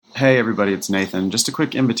Hey everybody, it's Nathan. Just a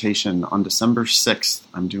quick invitation. On December 6th,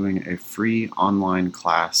 I'm doing a free online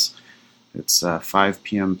class. It's 5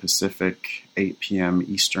 p.m. Pacific, 8 p.m.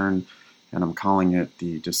 Eastern, and I'm calling it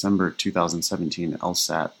the December 2017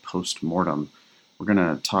 LSAT Postmortem. We're going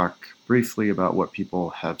to talk briefly about what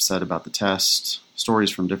people have said about the test,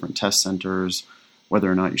 stories from different test centers,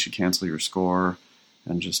 whether or not you should cancel your score,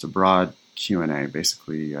 and just a broad Q&A.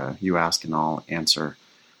 Basically, you ask and I'll answer.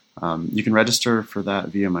 You can register for that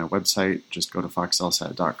via my website. Just go to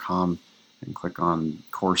foxlsat.com and click on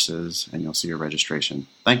courses and you'll see your registration.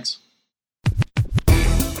 Thanks.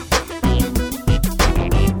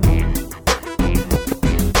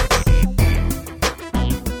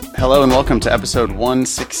 Hello and welcome to episode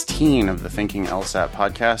 116 of the Thinking LSAT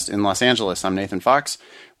podcast in Los Angeles. I'm Nathan Fox.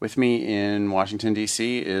 With me in Washington,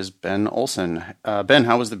 D.C. is Ben Olson. Ben,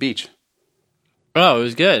 how was the beach? Oh, it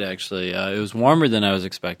was good, actually. It was warmer than I was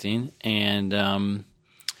expecting, and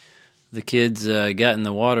the kids got in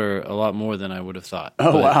the water a lot more than I would have thought.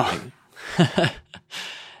 Oh, wow.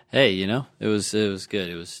 Hey, it was good.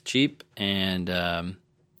 It was cheap, and it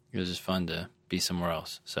was just fun to be somewhere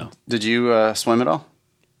else. So, did you swim at all?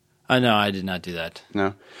 No, I did not do that.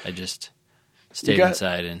 No? I just stayed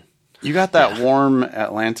inside. And you got that warm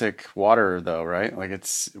Atlantic water, though, right? Like,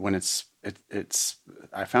 it's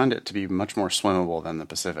I found it to be much more swimmable than the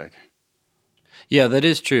Pacific. Yeah, that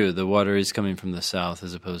is true. The water is coming from the south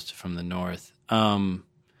as opposed to from the north. Or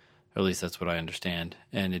at least that's what I understand.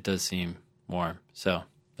 And it does seem warm. So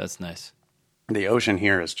that's nice. The ocean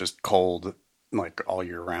here is just cold, like all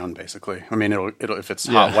year round, basically. I mean, it'll if it's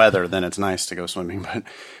hot weather, then it's nice to go swimming. But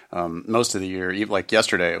most of the year, like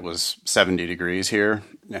yesterday, it was 70 degrees here.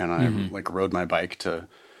 And I rode my bike to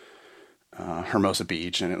Hermosa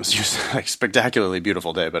Beach, and it was just like spectacularly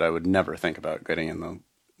beautiful day, but I would never think about getting in the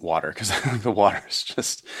water because the water is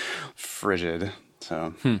just frigid.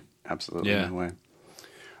 So absolutely no way.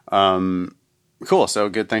 Cool. So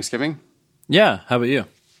good Thanksgiving. Yeah. How about you?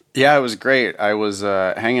 Yeah, it was great. I was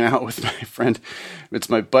hanging out with my friend. It's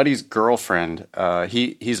my buddy's girlfriend.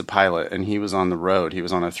 He's a pilot, and he was on the road. He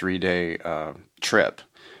was on a 3-day trip.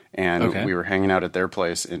 And we were hanging out at their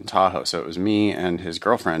place in Tahoe. So it was me and his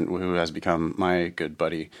girlfriend, who has become my good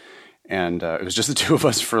buddy. And it was just the two of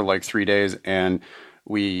us for like 3 days. And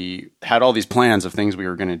we had all these plans of things we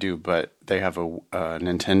were going to do, but they have a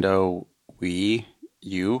Nintendo Wii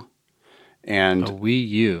U. And a Wii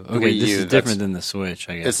U. Okay, Wii this U, is different than the Switch,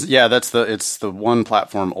 I guess. It's the one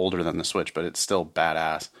platform older than the Switch, but it's still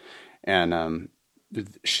badass. And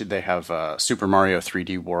they have Super Mario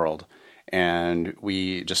 3D World. And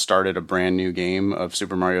we just started a brand new game of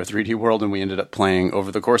Super Mario 3D World, and we ended up playing, over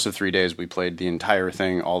the course of 3 days, we played the entire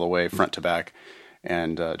thing all the way front to back,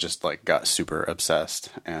 and just like got super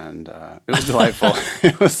obsessed, and it was delightful.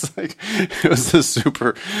 It was a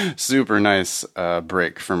super, super nice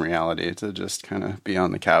break from reality to just kind of be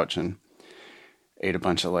on the couch and ate a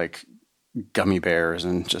bunch of like gummy bears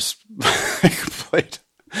and just played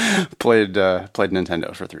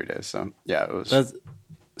Nintendo for 3 days. So yeah, it was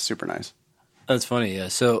super nice. That's funny, yeah.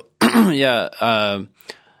 So, our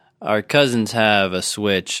cousins have a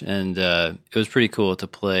Switch, and it was pretty cool to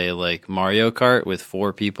play, like, Mario Kart with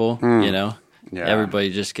 4 people, Yeah.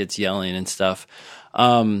 Everybody just gets yelling and stuff.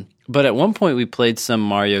 But at one point, we played some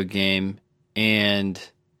Mario game, and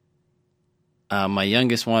my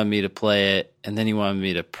youngest wanted me to play it, and then he wanted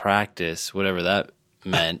me to practice, whatever that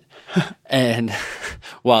meant, and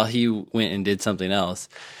while he went and did something else.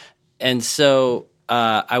 And so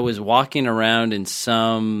I was walking around in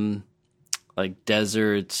some like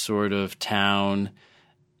desert sort of town,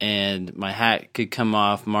 and my hat could come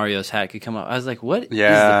off. Mario's hat could come off. I was like, "What is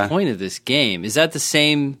the point of this game? Is that the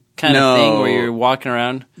same kind of thing where you're walking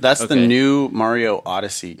around?" That's the new Mario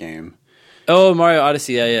Odyssey game. Oh, Mario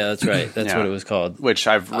Odyssey. Yeah, that's right. That's what it was called. Which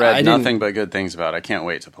I've read nothing but good things about. I can't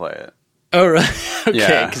wait to play it. Oh, right.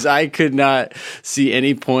 Okay, because I could not see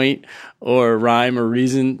any point or rhyme or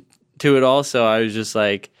reason to it all, so I was just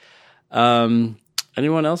like,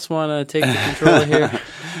 anyone else want to take the controller here?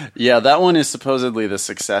 Yeah, that one is supposedly the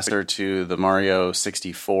successor to the Mario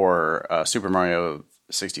 64, Super Mario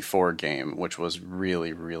 64 game, which was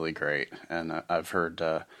really, really great. And I've heard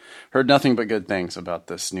nothing but good things about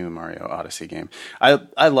this new Mario Odyssey game.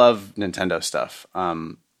 I love Nintendo stuff.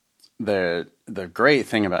 The great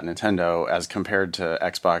thing about Nintendo as compared to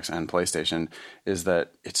Xbox and PlayStation is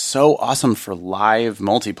that it's so awesome for live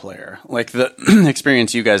multiplayer. Like the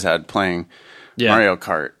experience you guys had playing Mario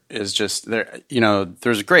Kart is just there.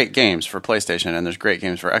 There's great games for PlayStation and there's great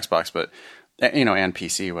games for Xbox, but and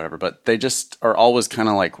PC, whatever. But they just are always kind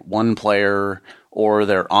of like one player or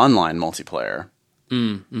they're online multiplayer.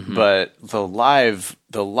 Mm-hmm. But the live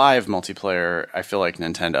multiplayer, I feel like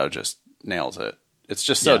Nintendo just nails it. It's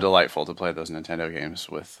just so delightful to play those Nintendo games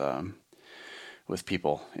with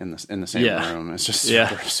people in the same room. It's just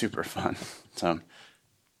super fun. So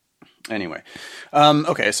anyway,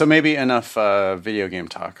 okay, so maybe enough video game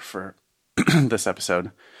talk for this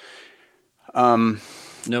episode. No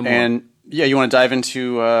more. And yeah, you want to dive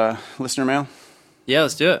into listener mail? Yeah,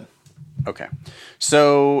 let's do it. Okay,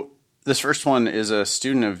 so this first one is a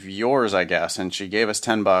student of yours, I guess, and she gave us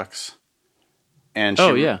 $10.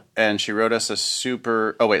 And she wrote us a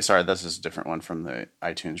super. Oh wait, sorry, this is a different one from the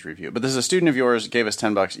iTunes review. But this is a student of yours, gave us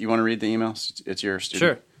 $10. You want to read the email? It's your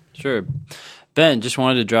student. Sure. Ben, just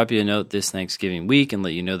wanted to drop you a note this Thanksgiving week and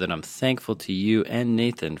let you know that I'm thankful to you and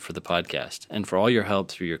Nathan for the podcast and for all your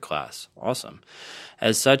help through your class. Awesome.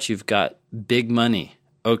 As such, you've got big money.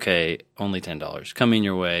 Okay, only $10 coming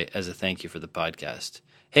your way as a thank you for the podcast.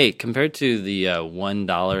 Hey, compared to the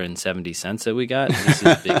 $1.70 that we got, this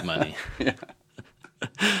is big money. Yeah.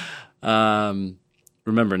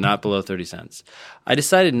 Remember, not below 30 cents. I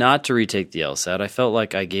decided not to retake the LSAT. I felt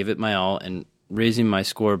like I gave it my all, and raising my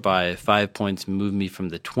score by 5 points moved me from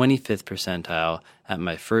the 25th percentile at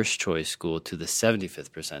my first choice school to the 75th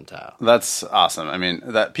percentile. That's awesome. I mean,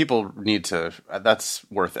 that people need to. That's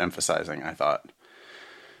worth emphasizing, I thought.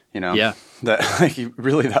 That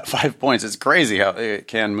really that 5 points. It's crazy how it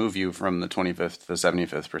can move you from the 25th to the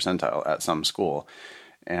 75th percentile at some school.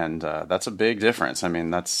 And that's a big difference. I mean,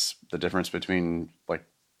 that's the difference between like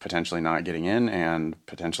potentially not getting in and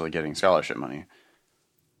potentially getting scholarship money.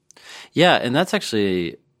 Yeah, and that's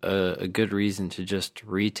actually a good reason to just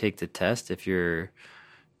retake the test if you're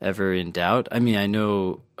ever in doubt. I mean, I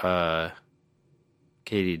know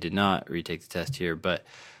Katie did not retake the test here, but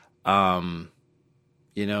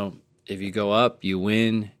if you go up, you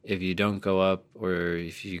win. If you don't go up or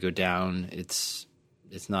if you go down, it's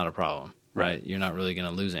not a problem. Right. You're not really going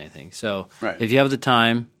to lose anything. So if you have the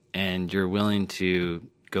time and you're willing to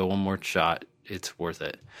go one more shot, it's worth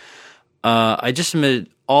it. I just submitted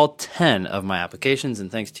all 10 of my applications, and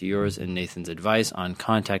thanks to yours and Nathan's advice on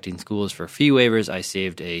contacting schools for fee waivers, I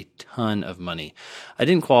saved a ton of money. I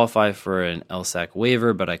didn't qualify for an LSAC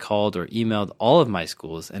waiver, but I called or emailed all of my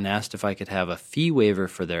schools and asked if I could have a fee waiver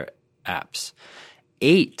for their apps.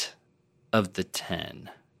 8 of the 10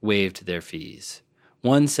 waived their fees.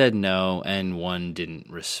 One said no, and one didn't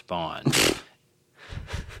respond.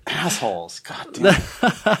 Assholes. God damn.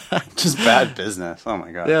 Just bad business. Oh,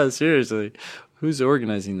 my God. Yeah, seriously. Who's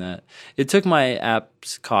organizing that? It took my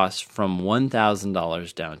app's cost from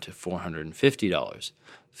 $1,000 down to $450.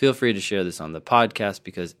 Feel free to share this on the podcast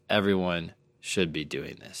because everyone should be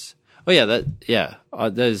doing this. Oh, yeah, that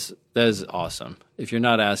is awesome. If you're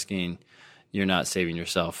not asking, you're not saving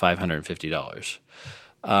yourself $550.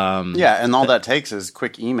 And all that takes is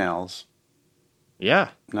quick emails. Yeah.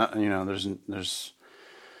 Not, there's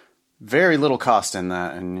very little cost in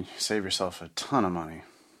that, and you save yourself a ton of money.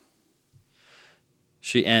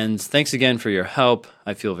 She ends, thanks again for your help.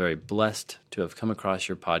 I feel very blessed to have come across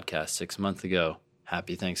your podcast 6 months ago.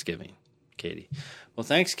 Happy Thanksgiving, Katie. Well,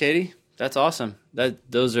 thanks, Katie. That's awesome.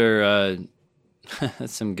 Those are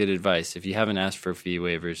that's some good advice. If you haven't asked for fee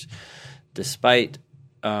waivers, despite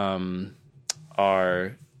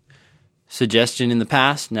our suggestion in the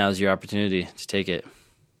past, now's your opportunity to take it.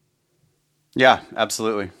 Yeah,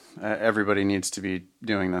 absolutely. Everybody needs to be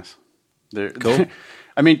doing this. Cool.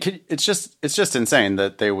 I mean, it's just insane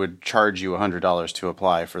that they would charge you $100 to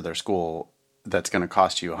apply for their school that's going to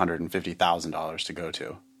cost you $150,000 to go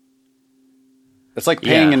to. It's like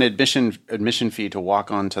paying an admission fee to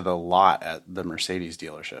walk onto the lot at the Mercedes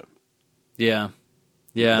dealership. Yeah.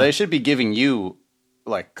 Yeah. They should be giving you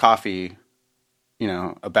like coffee,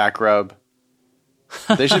 a back rub.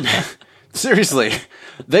 They should be seriously.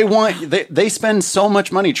 They spend so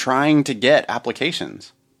much money trying to get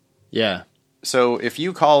applications. Yeah. So if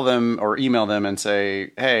you call them or email them and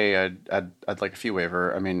say, "Hey, I'd like a fee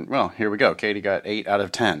waiver," I mean, well, here we go. Katie got 8 out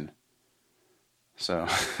of 10. So,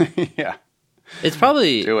 yeah, it's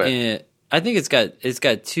probably. Do it. I think it's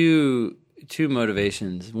got two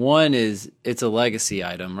motivations. One is it's a legacy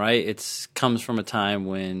item, right? It comes from a time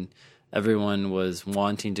when everyone was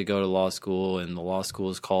wanting to go to law school, and the law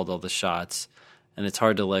schools called all the shots. And it's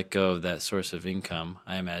hard to let go of that source of income,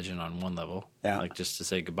 I imagine, on one level. Yeah. Like just to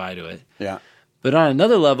say goodbye to it. Yeah. But on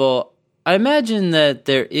another level, I imagine that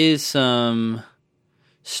there is some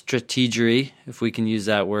strategery, if we can use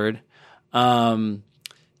that word, to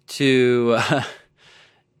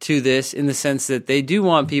this, in the sense that they do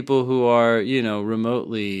want people who are,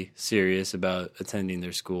 remotely serious about attending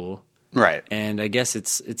their school. Right. And I guess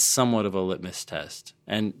it's somewhat of a litmus test.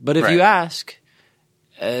 But if you ask,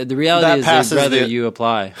 The reality is they'd rather you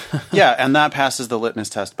apply. Yeah, and that passes the litmus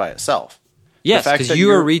test by itself. Yes, because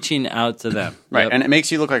you are reaching out to them. Right, and it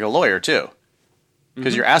makes you look like a lawyer, too.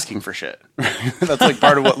 Because you're asking for shit. That's like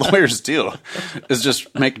part of what lawyers do, is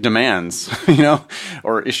just make demands,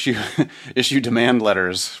 or issue demand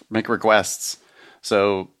letters, make requests.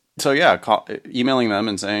 So yeah, emailing them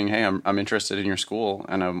and saying, hey, I'm interested in your school,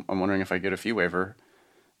 and I'm wondering if I get a fee waiver.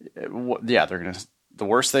 Yeah, the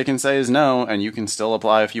worst they can say is no, and you can still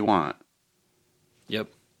apply if you want. Yep.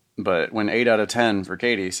 But when 8 out of 10 for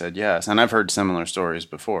Katie said yes, and I've heard similar stories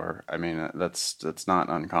before. I mean, that's not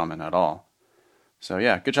uncommon at all. So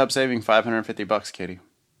yeah, good job saving $550, Katie.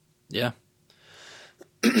 Yeah.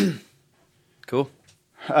 Cool.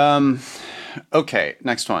 Okay,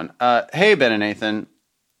 next one. Hey, Ben and Nathan.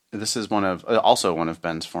 This is also one of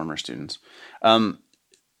Ben's former students. Oh,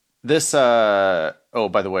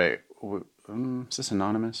 by the way, is this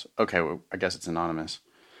anonymous? Okay, well, I guess it's anonymous.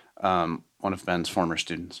 One of Ben's former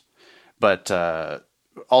students. But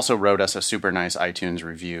also wrote us a super nice iTunes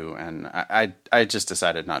review, and I just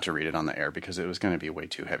decided not to read it on the air because it was going to be way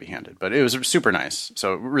too heavy-handed. But it was super nice,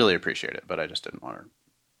 so really appreciate it. But I just didn't want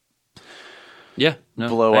to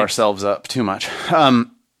blow ourselves up too much.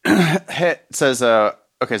 It says, okay,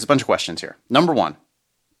 there's a bunch of questions here. Number 1,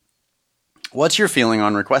 what's your feeling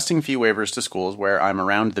on requesting fee waivers to schools where I'm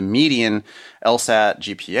around the median LSAT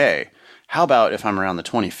GPA? How about if I'm around the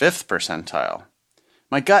 25th percentile?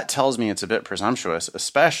 My gut tells me it's a bit presumptuous,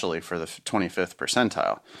 especially for the 25th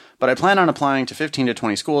percentile. But I plan on applying to 15 to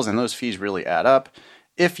 20 schools, and those fees really add up.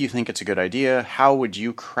 If you think it's a good idea, how would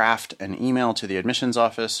you craft an email to the admissions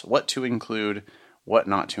office? What to include, what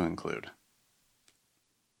not to include?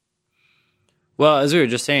 Well, as we were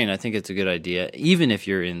just saying, I think it's a good idea, even if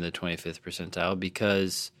you're in the 25th percentile,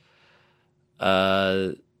 because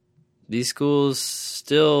these schools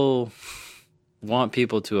still want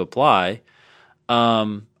people to apply.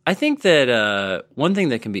 I think that one thing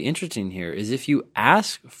that can be interesting here is if you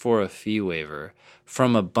ask for a fee waiver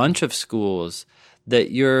from a bunch of schools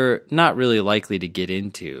that you're not really likely to get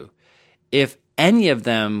into, if any of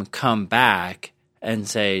them come back and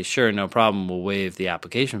say, sure, no problem, we'll waive the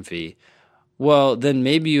application fee, well, then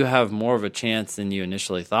maybe you have more of a chance than you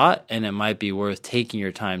initially thought, and it might be worth taking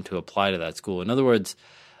your time to apply to that school. In other words,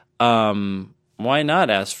 why not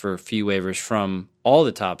ask for fee waivers from all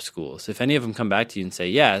the top schools? If any of them come back to you and say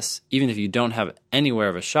yes, even if you don't have anywhere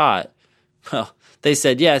of a shot, well, they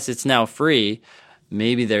said yes, it's now free.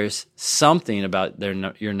 Maybe there's something about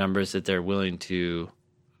your numbers that they're willing to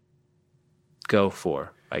go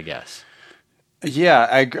for, I guess. Yeah,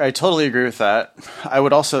 I totally agree with that. I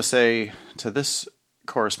would also say to this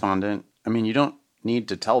correspondent, I mean, you don't need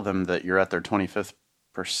to tell them that you're at their 25th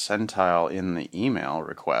percentile in the email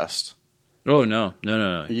request. Oh no!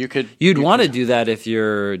 You'd want to do that if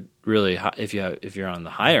you're really if you're on the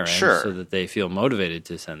higher end, sure, so that they feel motivated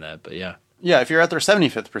to send that. But yeah, if you're at their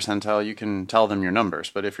 75th percentile, you can tell them your numbers.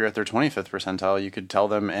 But if you're at their 25th percentile, you could tell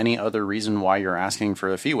them any other reason why you're asking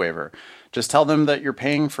for a fee waiver. Just tell them that you're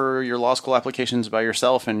paying for your law school applications by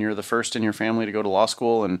yourself, and you're the first in your family to go to law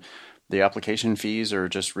school, and the application fees are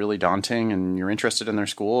just really daunting, and you're interested in their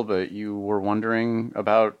school, but you were wondering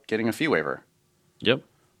about getting a fee waiver. Yep.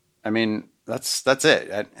 I mean, that's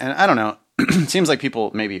it. And I don't know. It seems like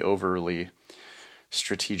people maybe overly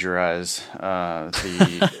strategize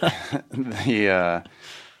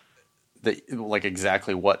the like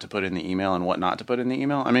exactly what to put in the email and what not to put in the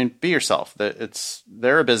email. I mean, be yourself.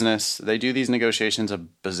 They're a business. They do these negotiations a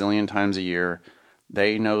bazillion times a year.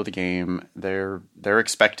 They know the game. They're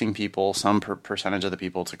expecting people, some percentage of the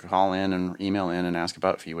people, to call in and email in and ask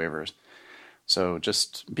about fee waivers. So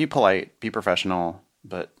just be polite, be professional,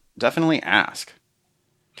 but definitely ask.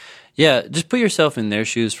 Yeah, just put yourself in their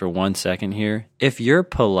shoes for 1 second here. If you're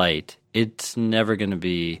polite, it's never going to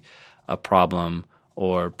be a problem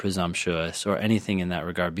or presumptuous or anything in that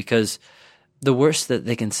regard, because the worst that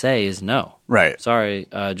they can say is no. Right. Sorry,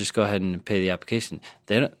 just go ahead and pay the application.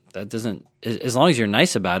 As long as you're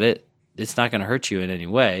nice about it, it's not going to hurt you in any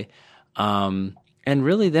way. And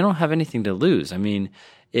really, they don't have anything to lose. I mean,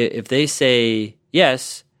 if they say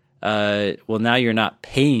yes, well, now you're not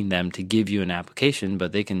paying them to give you an application,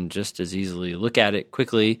 but they can just as easily look at it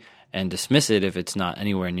quickly and dismiss it if it's not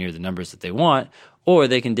anywhere near the numbers that they want, or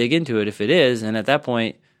they can dig into it if it is, and at that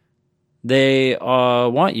point, they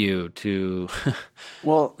want you to,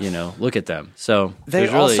 look at them. So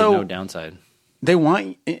there's really no downside. They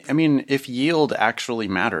want, I mean, if yield actually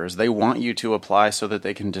matters, they want you to apply so that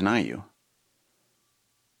they can deny you.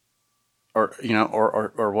 Or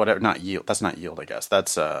whatever, not yield. That's not yield, I guess.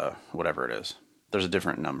 That's whatever it is. there's a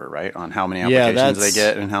different number, right, on how many applications they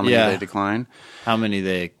get and how many they decline. How many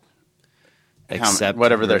they accept.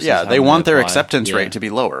 They want their acceptance rate to be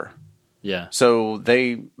lower. Yeah. So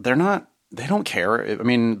they don't care. I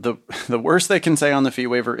mean, the worst they can say on the fee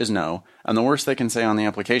waiver is no, and the worst they can say on the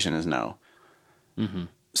application is no. Mm-hmm.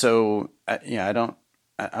 So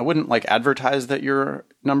I wouldn't like advertise that your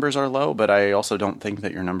numbers are low, but I also don't think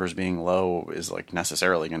that your numbers being low is like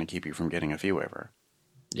necessarily going to keep you from getting a fee waiver.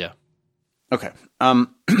 Yeah. Okay.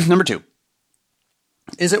 Number 2.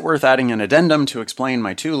 Is it worth adding an addendum to explain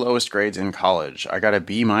my 2 lowest grades in college? I got a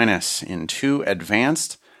B- in 2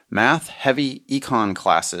 advanced math-heavy econ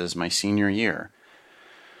classes my senior year.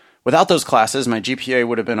 Without those classes, my GPA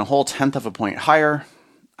would have been a whole 1/10 of a point higher.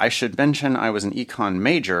 I should mention I was an econ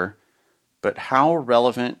major, but how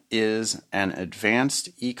relevant is an advanced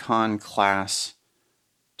econ class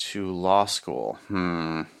to law school?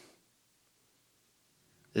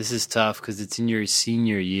 This is tough because it's in your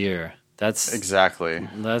senior year. Exactly.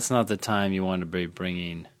 That's not the time you want to be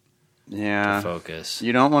bringing the focus.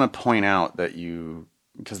 You don't want to point out that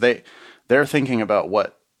because they're thinking about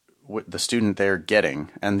what the student they're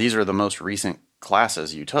getting, and these are the most recent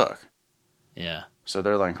classes you took. Yeah. So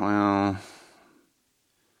they're like, well,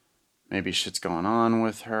 maybe shit's going on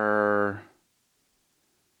with her.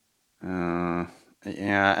 And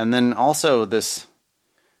then also this,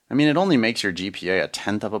 I mean, it only makes your GPA a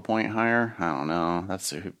 1/10 of a point higher. I don't know.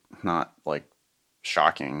 That's not like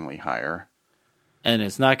shockingly higher. And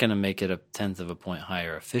it's not going to make it a 1/10 of a point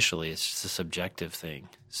higher officially. It's just a subjective thing.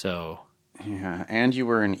 So yeah, and you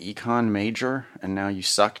were an econ major, and now you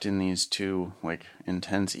sucked in these 2 like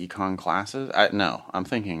intense econ classes. No, I'm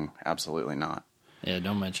thinking absolutely not. Yeah,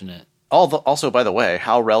 don't mention it. Also, by the way,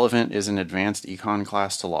 how relevant is an advanced econ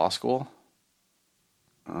class to law school?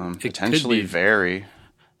 Potentially very.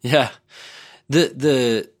 Yeah.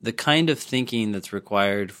 The kind of thinking that's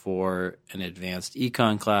required for an advanced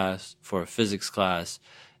econ class, for a physics class,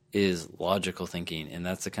 is logical thinking, and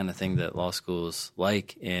that's the kind of thing that law schools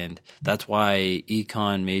like, and that's why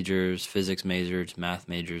econ majors, physics majors, math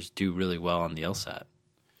majors do really well on the LSAT.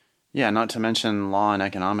 Yeah, not to mention law and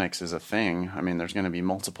economics is a thing. I mean, there's going to be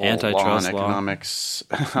multiple antitrust law and economics,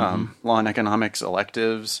 law and economics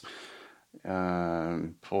electives.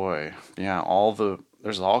 There's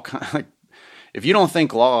all kind of, like, if you don't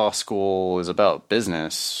think law school is about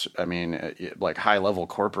business, I mean, like high-level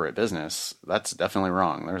corporate business, that's definitely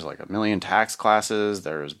wrong. There's like 1 million tax classes.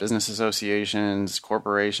 There's business associations,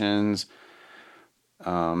 corporations.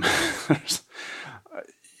 I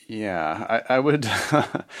would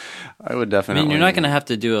definitely. I mean, you're not going to have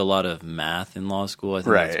to do a lot of math in law school. I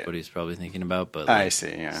think that's what he's probably thinking about. But I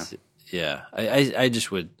see. Yeah. Yeah.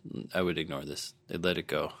 I would ignore this. I'd let it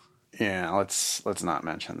go. Yeah. Let's not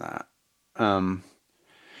mention that.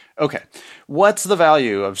 Okay. What's the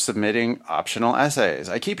value of submitting optional essays?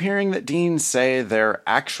 I keep hearing that deans say they're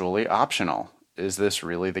actually optional. Is this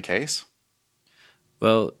really the case?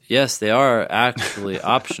 Well, yes, they are actually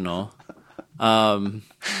optional. I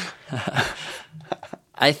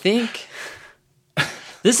think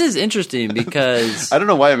this is interesting because I don't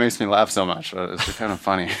know why it makes me laugh so much, but it's kind of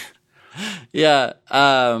funny. Yeah.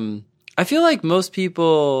 I feel like most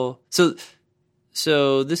people, so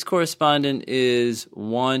this correspondent is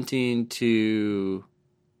wanting to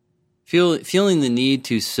feeling the need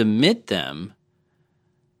to submit them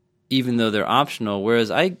even though they're optional,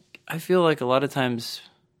 whereas I feel like a lot of times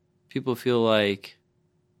people feel like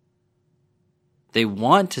they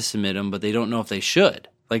want to submit them, but they don't know if they should.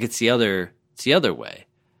 Like it's the other way.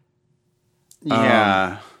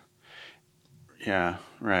 Yeah. Yeah.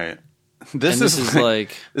 Right. This is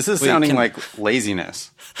sounding like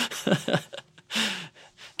laziness.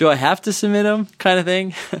 Do I have to submit them, kind of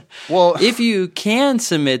thing? Well, if you can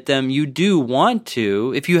submit them, you do want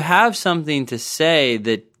to. If you have something to say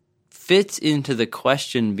that fits into the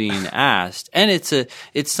question being asked, and it's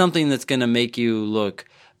something that's going to make you look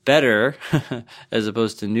better as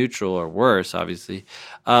opposed to neutral or worse, obviously,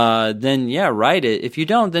 then yeah, write it. If you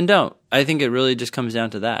don't, then don't. I think it really just comes down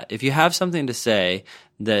to that. If you have something to say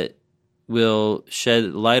that will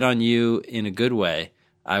shed light on you in a good way,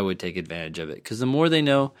 I would take advantage of it. Because the more they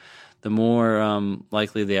know, the more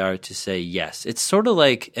likely they are to say yes. It's sort of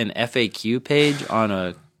like an FAQ page on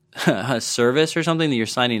a service or something that you're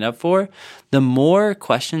signing up for. The more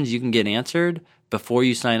questions you can get answered before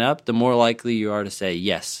you sign up, the more likely you are to say,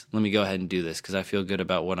 yes, let me go ahead and do this because I feel good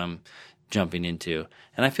about what I'm jumping into.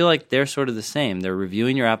 And I feel like they're sort of the same. They're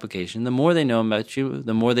reviewing your application. The more they know about you,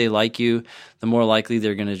 the more they like you, the more likely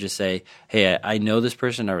they're going to just say, hey, I know this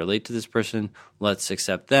person, I relate to this person, let's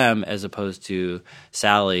accept them, as opposed to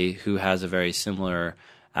Sally, who has a very similar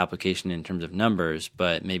application in terms of numbers,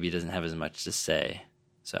 but maybe doesn't have as much to say.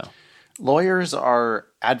 So lawyers are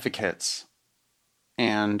advocates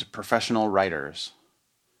and professional writers.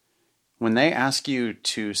 When they ask you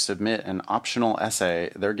to submit an optional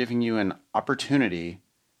essay, they're giving you an opportunity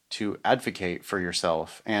to advocate for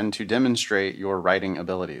yourself and to demonstrate your writing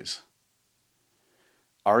abilities.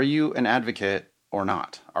 Are you an advocate or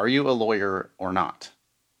not? Are you a lawyer or not?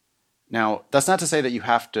 Now, that's not to say that you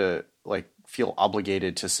have to feel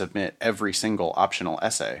obligated to submit every single optional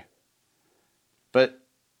essay. But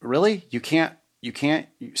really, you can't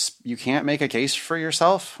make a case for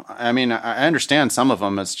yourself. I mean, I understand some of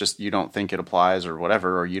them. It's just you don't think it applies or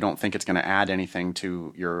whatever, or you don't think it's going to add anything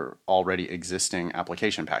to your already existing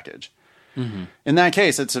application package. Mm-hmm. In that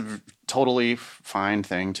case, it's a totally fine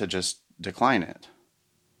thing to just decline it.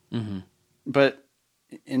 Mm-hmm. But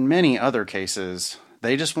in many other cases,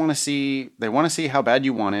 they just want to see how bad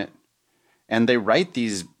you want it, and they write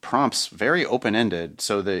these prompts very open-ended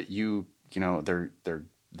so that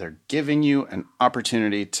they're giving you an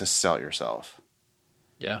opportunity to sell yourself.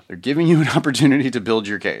 Yeah. They're giving you an opportunity to build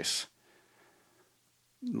your case.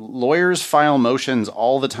 Lawyers file motions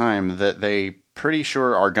all the time that they pretty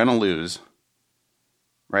sure are going to lose,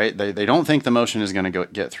 right? They don't think the motion is going to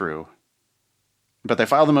get through, but they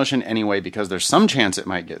file the motion anyway because there's some chance it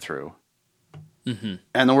might get through. Mm-hmm.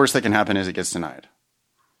 And the worst that can happen is it gets denied.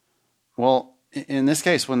 Well, in this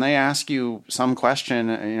case, when they ask you some question,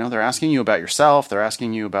 they're asking you about yourself. They're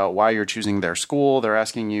asking you about why you're choosing their school. They're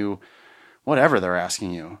asking you whatever they're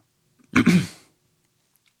asking you.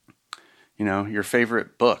 Your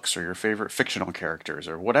favorite books or your favorite fictional characters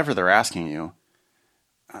or whatever they're asking you.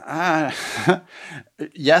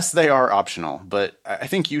 Yes, they are optional, but I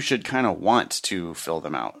think you should kind of want to fill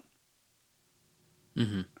them out.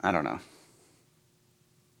 Mm-hmm. I don't know.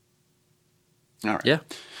 All right. Yeah.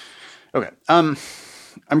 Okay.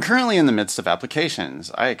 I'm currently in the midst of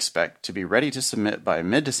applications. I expect to be ready to submit by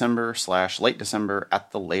mid-December / late December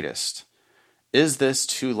at the latest. Is this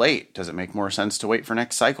too late? Does it make more sense to wait for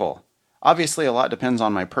next cycle? Obviously, a lot depends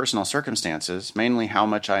on my personal circumstances, mainly how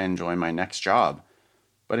much I enjoy my next job.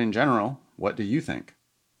 But in general, what do you think?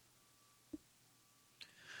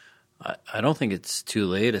 I don't think it's too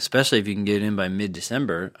late, especially if you can get in by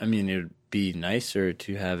mid-December. I mean, it would be nicer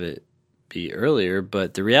to have it be earlier,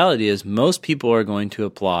 but the reality is most people are going to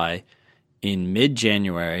apply in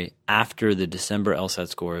mid-January after the December LSAT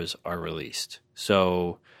scores are released.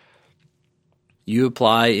 So you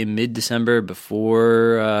apply in mid-December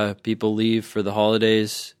before people leave for the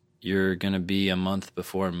holidays, you're going to be a month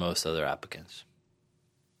before most other applicants.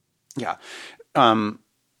 Yeah.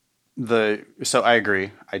 So I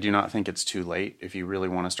agree. I do not think it's too late. If you really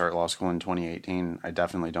want to start law school in 2018, I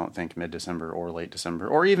definitely don't think mid-December or late December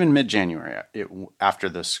or even mid-January after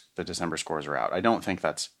the December scores are out. I don't think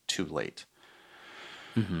that's too late.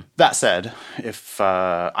 Mm-hmm. That said, if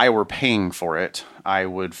I were paying for it, I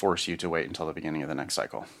would force you to wait until the beginning of the next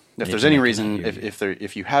cycle. If there's any reason,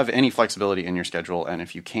 if you have any flexibility in your schedule and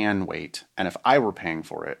if you can wait, and if I were paying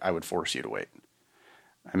for it, I would force you to wait.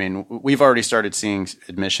 I mean, we've already started seeing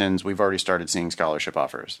admissions. We've already started seeing scholarship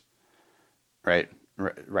offers, right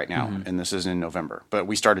now. Mm-hmm. And this is in November. But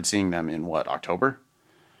we started seeing them in October?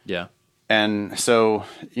 Yeah. And so,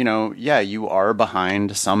 you are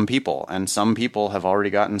behind some people. And some people have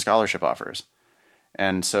already gotten scholarship offers.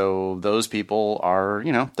 And so those people are,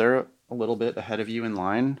 they're a little bit ahead of you in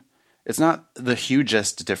line. It's not the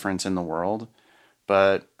hugest difference in the world.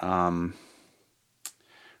 But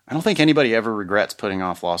I don't think anybody ever regrets putting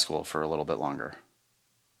off law school for a little bit longer.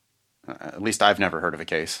 At least I've never heard of a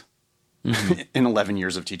case in 11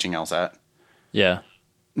 years of teaching LSAT. Yeah.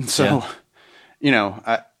 So,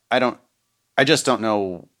 I just don't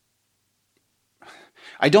know.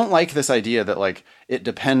 I don't like this idea that it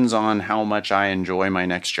depends on how much I enjoy my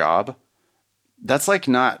next job. That's I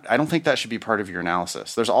don't think that should be part of your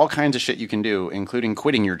analysis. There's all kinds of shit you can do, including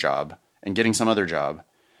quitting your job and getting some other job.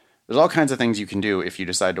 There's all kinds of things you can do if you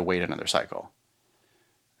decide to wait another cycle.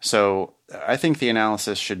 So I think the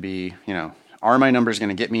analysis should be, are my numbers going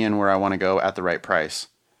to get me in where I want to go at the right price?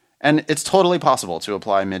 And it's totally possible to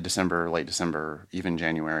apply mid-December, late December, even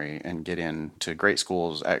January, and get into great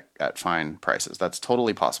schools at fine prices. That's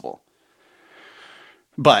totally possible.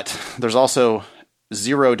 But there's also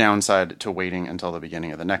zero downside to waiting until the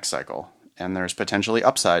beginning of the next cycle. And there's potentially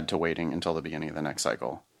upside to waiting until the beginning of the next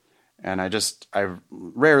cycle. And I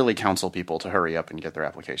rarely counsel people to hurry up and get their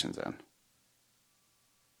applications in.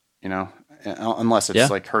 Unless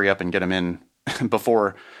it's hurry up and get them in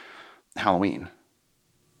before Halloween.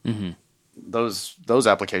 Mm-hmm. Those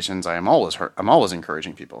applications, I'm always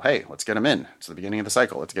encouraging people. Hey, let's get them in. It's the beginning of the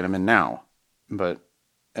cycle. Let's get them in now. But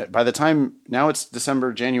by the time now it's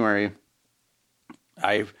December, January,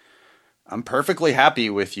 I'm perfectly happy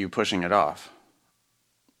with you pushing it off.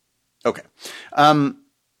 Okay.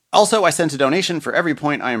 Also, I sent a donation for every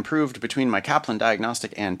point I improved between my Kaplan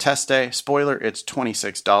diagnostic and test day. Spoiler, it's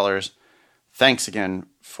 $26. Thanks again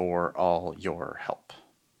for all your help.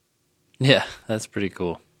 Yeah, that's pretty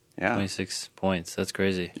cool. Yeah. 26 points. That's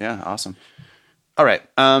crazy. Yeah, awesome. All right.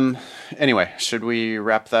 Anyway, should we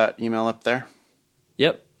wrap that email up there?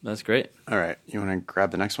 Yep, that's great. All right. You want to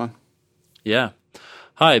grab the next one? Yeah.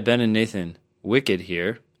 Hi, Ben and Nathan. Wicked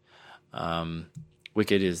here.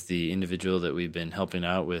 Wicked is the individual that we've been helping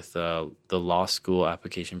out with the law school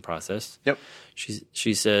application process. Yep.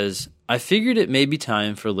 She says, I figured it may be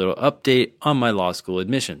time for a little update on my law school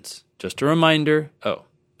admissions. Just a reminder. Oh,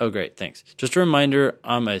 great. Thanks. Just a reminder,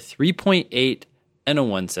 I'm a 3.8 and a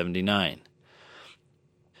 179.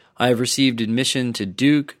 I have received admission to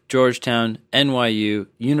Duke, Georgetown, NYU,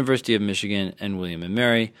 University of Michigan, and William &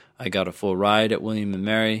 Mary. I got a full ride at William &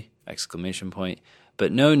 Mary, !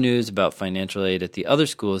 But no news about financial aid at the other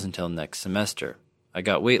schools until next semester. I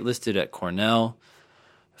got waitlisted at Cornell.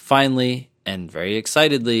 Finally, and very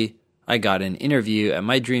excitedly, I got an interview at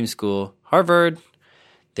my dream school, Harvard.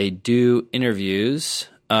 They do interviews,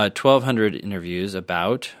 1,200 interviews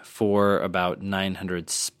for about 900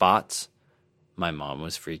 spots. My mom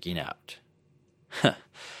was freaking out.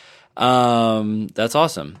 That's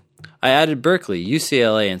awesome. I added Berkeley,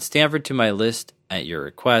 UCLA, and Stanford to my list at your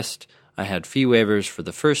request. I had fee waivers for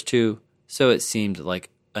the first two, so it seemed like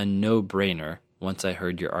a no-brainer once I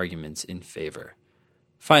heard your arguments in favor.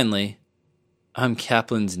 Finally, I'm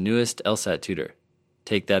Kaplan's newest LSAT tutor.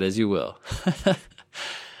 Take that as you will.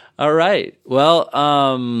 All right. Well,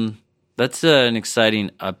 that's an exciting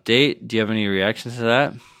update. Do you have any reactions to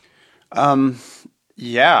that?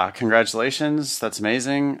 Yeah, congratulations. That's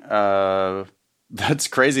amazing. That's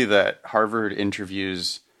crazy that Harvard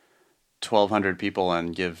interviews 1,200 people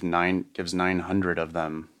and gives 900 of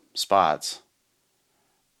them spots.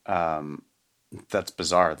 That's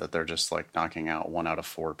bizarre that they're just like knocking out 1 out of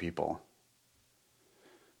 4 people.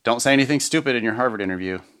 Don't say anything stupid in your Harvard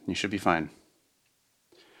interview. You should be fine.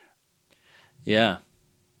 Yeah.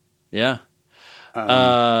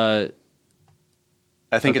 I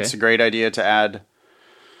think it's a great idea to add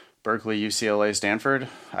Berkeley, UCLA, Stanford.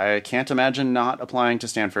 I can't imagine not applying to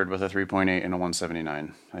Stanford with a 3.8 and a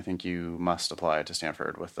 179. I think you must apply to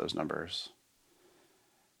Stanford with those numbers.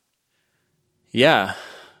 Yeah.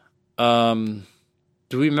 Do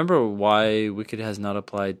we remember why Wicked has not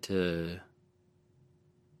applied to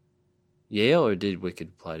Yale, or did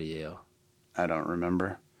Wicked apply to Yale? I don't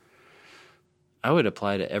remember. I would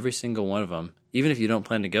apply to every single one of them, even if you don't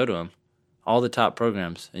plan to go to them. All the top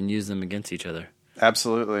programs, and use them against each other.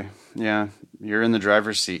 Absolutely. Yeah. You're in the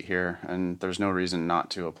driver's seat here, and there's no reason not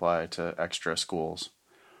to apply to extra schools.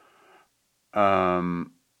 And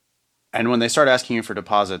when they start asking you for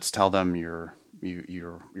deposits, tell them you're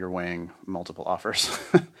weighing multiple offers.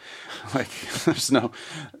 Like there's no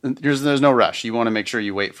rush. You want to make sure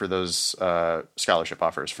you wait for those scholarship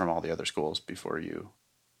offers from all the other schools before you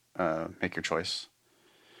make your choice.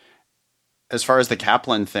 As far as the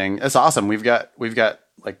Kaplan thing, it's awesome. We've got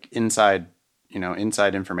like inside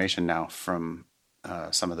information now from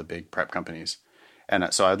some of the big prep companies.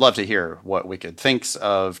 And so I'd love to hear what Wicked thinks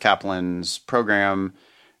of Kaplan's program.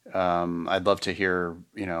 I'd love to hear,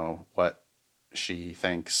 what she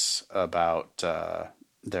thinks about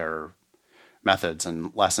their methods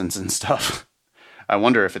and lessons and stuff. I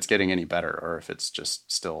wonder if it's getting any better or if it's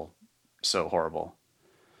just still so horrible.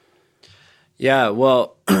 Yeah,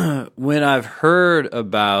 well, when I've heard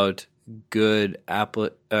about good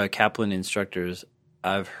Kaplan instructors,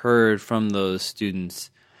 I've heard from those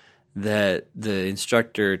students that the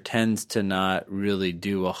instructor tends to not really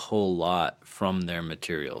do a whole lot from their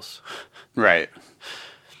materials. Right.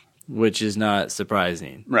 Which is not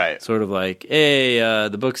surprising. Right. Sort of like, hey,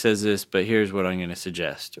 the book says this, but here's what I'm going to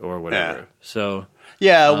suggest or whatever. Yeah. So...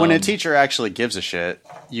 Yeah, when a teacher actually gives a shit,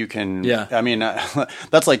 you can... Yeah. I mean,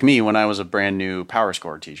 that's like me when I was a brand new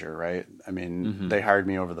PowerScore teacher, right? I mean, They hired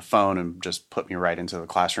me over the phone and just put me right into the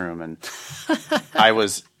classroom, and I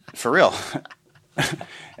was... For real.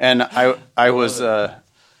 And I was... For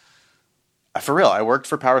real, I worked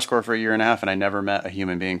for PowerScore for 1.5 years, and I never met a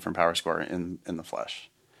human being from PowerScore in the flesh.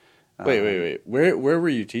 Wait. Where were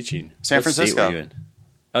you teaching? San Francisco. What state were you in?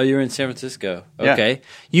 Oh, you were in San Francisco. Okay. Yeah.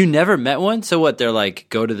 You never met one? So what, they're like,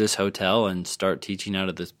 go to this hotel and start teaching out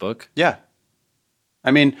of this book? Yeah.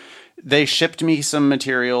 I mean, they shipped me some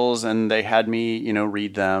materials and they had me,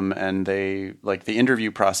 read them. And they, like, the interview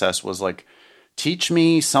process was like, teach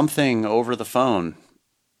me something over the phone.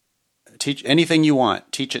 teach anything you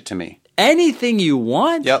want. Teach it to me. Anything you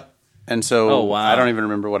want? Yep. And so oh, wow. I don't even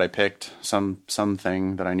remember what I picked,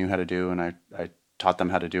 something that I knew how to do, and I taught them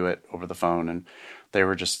how to do it over the phone, and they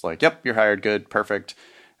were just like, yep, you're hired, good, perfect.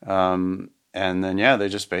 And then, yeah, they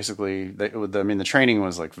just basically, the training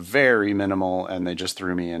was like very minimal, and they just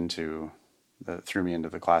threw me into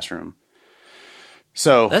the classroom.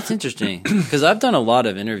 So that's interesting because I've done a lot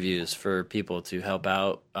of interviews for people to help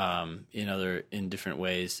out, they're in different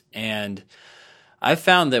ways. And I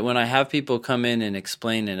found that when I have people come in and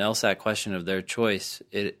explain an LSAT question of their choice,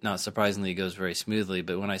 it not surprisingly goes very smoothly.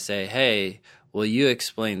 But when I say, hey, will you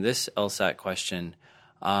explain this LSAT question?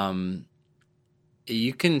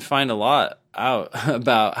 You can find a lot out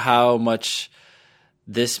about how much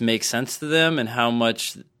this makes sense to them and how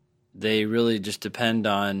much they really just depend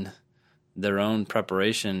on their own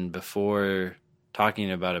preparation before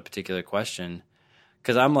talking about a particular question.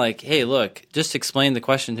 Because I'm like, hey, look, just explain the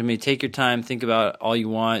question to me. Take your time. Think about all you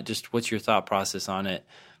want. Just what's your thought process on it?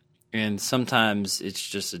 And sometimes it's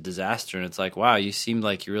just a disaster. And it's like, wow, you seemed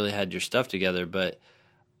like you really had your stuff together, but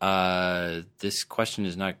this question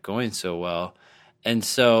is not going so well. And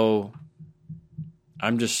so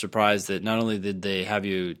I'm just surprised that not only did they have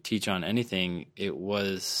you teach on anything, it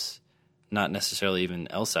was not necessarily even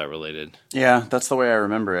LSAT related. Yeah, that's the way I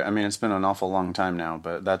remember it. I mean, it's been an awful long time now,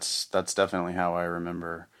 but that's definitely how I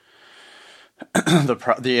remember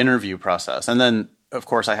the interview process. And then, of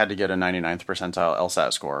course, I had to get a 99th percentile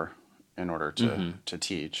LSAT score in order to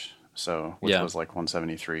teach. So, which was like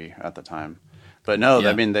 173 at the time. But no,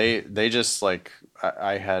 I mean, they just like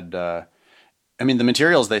I had. I mean, the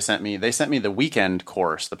materials they sent me the weekend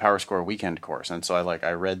course, the PowerScore weekend course, and so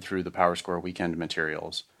I read through the PowerScore weekend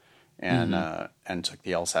materials. And took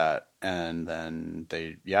the LSAT, and then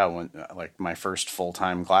went like my first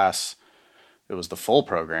full-time class. It was the full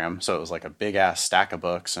program, so it was like a big ass stack of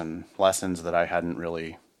books and lessons that I hadn't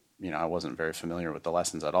really, I wasn't very familiar with the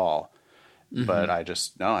lessons at all. Mm-hmm. But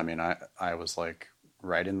I was like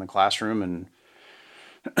right in the classroom, and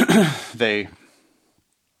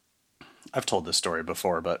I've told this story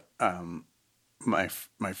before, but my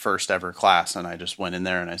first ever class, and I just went in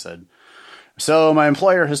there and I said, so my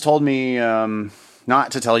employer has told me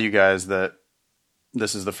not to tell you guys that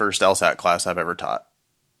this is the first LSAT class I've ever taught.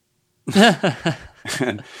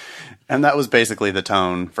 and that was basically the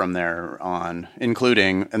tone from there on,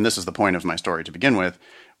 including, and this is the point of my story to begin with,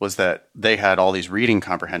 was that they had all these reading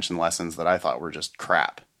comprehension lessons that I thought were just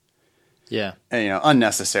crap. Yeah. And,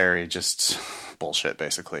 unnecessary, just bullshit,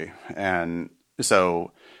 basically. And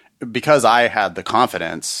so because I had the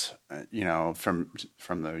confidence, from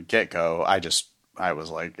the get-go, I was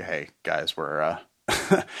like, hey, guys, we're,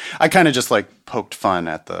 I kind of just like poked fun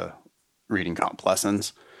at the reading comp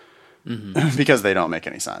lessons because they don't make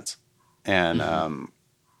any sense and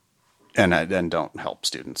don't help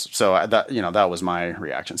students. So that was my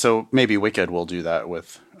reaction. So maybe Wicked will do that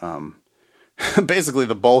with, basically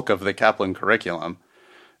the bulk of the Kaplan curriculum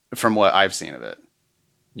from what I've seen of it.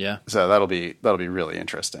 Yeah. So that'll be really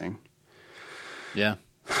interesting. Yeah.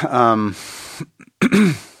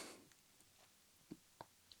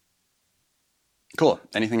 Cool.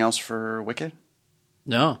 Anything else for Wicked?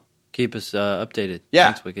 No. Keep us updated. Yeah.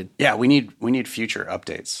 Thanks, Wicked. Yeah, we need future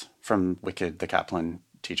updates from Wicked, the Kaplan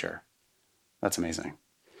teacher. That's amazing.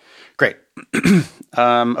 Great.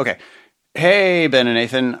 Okay. Hey, Ben and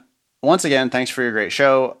Nathan. Once again, thanks for your great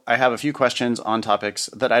show. I have a few questions on topics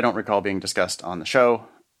that I don't recall being discussed on the show,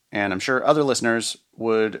 and I'm sure other listeners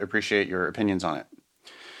would appreciate your opinions on it.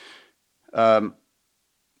 The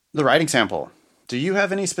writing sample. Do you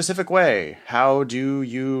have any specific way? How do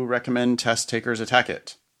you recommend test takers attack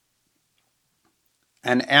it?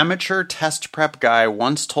 An amateur test prep guy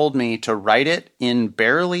once told me to write it in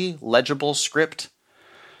barely legible script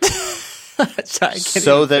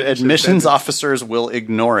so that admissions officers will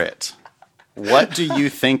ignore it. What do you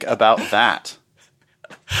think about that?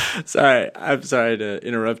 Sorry, I'm sorry to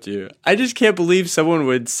interrupt you. I just can't believe someone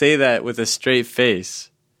would say that with a straight face.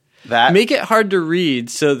 Make it hard to read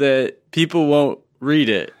so that people won't read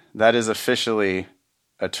it. That is officially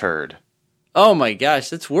a turd. Oh my gosh,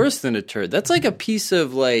 that's worse than a turd. That's like a piece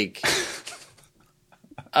of like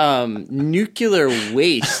nuclear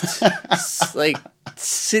waste, like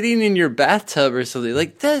sitting in your bathtub or something.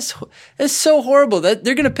 Like that's so horrible. That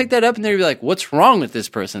they're gonna pick that up and they're gonna be like, "What's wrong with this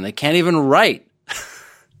person? They can't even write."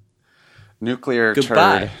 Nuclear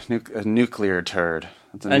Goodbye. turd. A nuclear turd.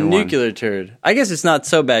 That's a nuclear turd. I guess it's not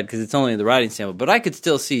so bad because it's only the writing sample, but I could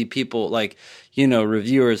still see people like,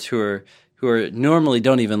 reviewers who are normally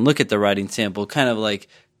don't even look at the writing sample, kind of like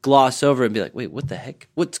gloss over and be like, wait, what the heck?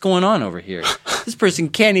 What's going on over here? this person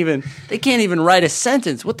can't even write a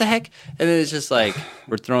sentence. What the heck? And then it's just like,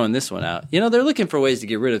 we're throwing this one out. They're looking for ways to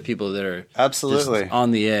get rid of people that are absolutely just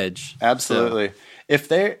on the edge. Absolutely. So.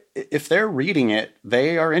 If they're reading it,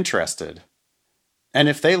 they are interested. And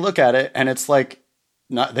if they look at it and it's like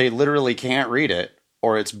they literally can't read it,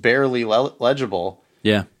 or it's barely legible.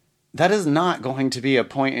 Yeah. That is not going to be a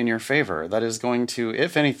point in your favor. That is going to,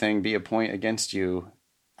 if anything, be a point against you.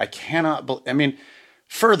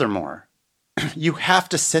 Furthermore, you have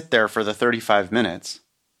to sit there for the 35 minutes.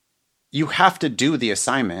 You have to do the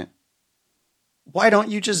assignment. Why don't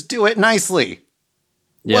you just do it nicely?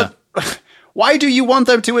 Yeah. Why do you want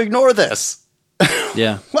them to ignore this?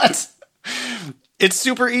 Yeah. What? It's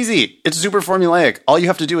super easy. It's super formulaic. All you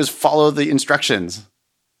have to do is follow the instructions.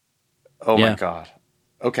 Oh my God.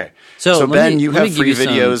 Okay. So Ben, you have free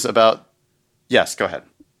videos about... Yes, go ahead.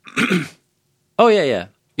 Oh, yeah.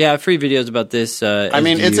 Yeah, I have free videos about this.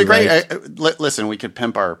 It's a great... listen, we could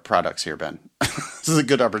pimp our products here, Ben. This is a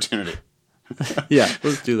good opportunity. Yeah,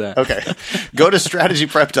 let's do that. Okay. Go to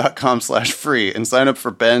strategyprep.com/free and sign up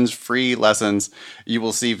for Ben's free lessons. You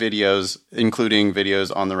will see videos, including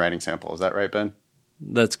videos on the writing sample. Is that right, Ben?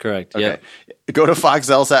 That's correct. Okay. Yep. Go to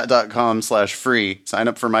foxlsat.com/free. Sign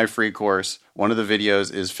up for my free course. One of the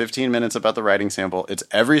videos is 15 minutes about the writing sample. It's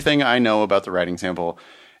everything I know about the writing sample,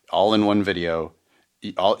 all in one video.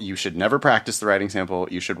 You should never practice the writing sample.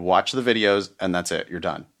 You should watch the videos, and that's it. You're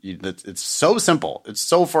done. It's so simple. It's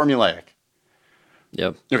so formulaic.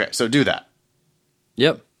 Yep. Okay, so do that.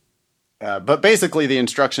 Yep. But basically, the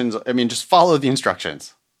instructions. Just follow the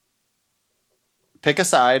instructions. Pick a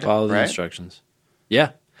side. Follow the instructions.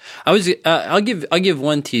 Yeah, I'll give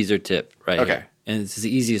one teaser tip here, and it's the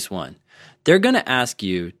easiest one. They're going to ask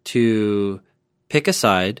you to pick a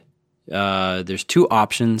side. There's two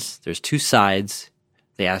options. There's two sides.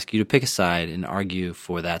 They ask you to pick a side and argue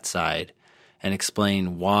for that side, and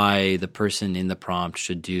explain why the person in the prompt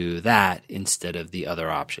should do that instead of the other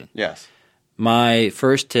option. Yes. My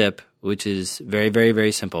first tip, which is very, very,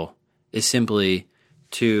 very simple, is simply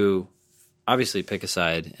to obviously pick a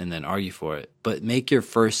side and then argue for it, but make your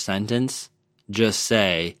first sentence just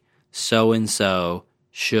say, so-and-so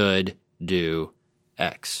should do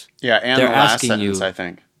X. Yeah, and They're the last asking sentence, you, I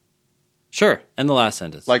think. Sure, and the last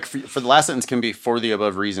sentence. Like, for the last sentence can be, for the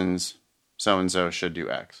above reasons, so-and-so should do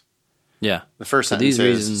X. Yeah. The first sentence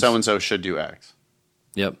is, so-and-so should do X.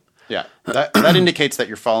 Yep. Yeah, that indicates that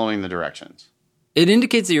you're following the directions. It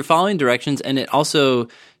indicates that you're following directions, and it also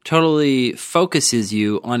totally focuses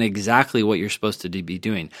you on exactly what you're supposed to be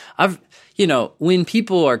doing. When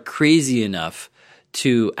people are crazy enough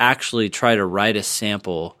to actually try to write a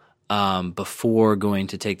sample before going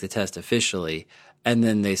to take the test officially, and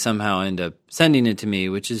then they somehow end up sending it to me,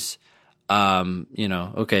 which is,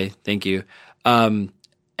 okay, thank you. And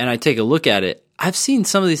I take a look at it. I've seen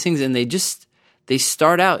some of these things, and they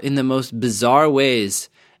start out in the most bizarre ways,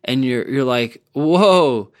 and you're like,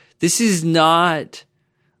 whoa, this is not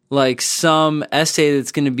like some essay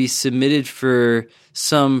that's going to be submitted for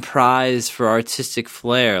some prize for artistic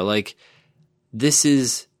flair. Like, this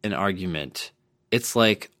is an argument. It's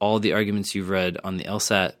like all the arguments you've read on the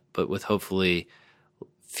LSAT, but with hopefully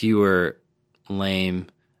fewer lame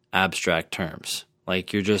abstract terms. Like,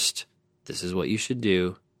 this is what you should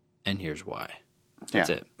do, and here's why. That's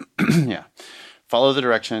it. Yeah. Follow the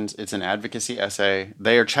directions. It's an advocacy essay.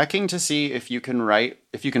 They are checking to see if you can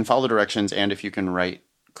follow directions and if you can write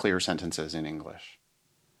clear sentences in English.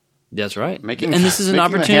 That's right. And this is an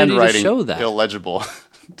opportunity to show that. Illegible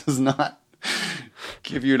does not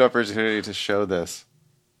give you an opportunity to show this.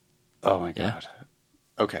 Oh my God.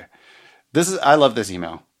 Yeah. Okay. I love this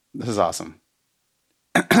email. This is awesome.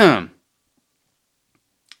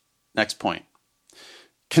 Next point.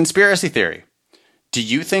 Conspiracy theory. Do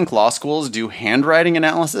you think law schools do handwriting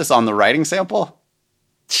analysis on the writing sample?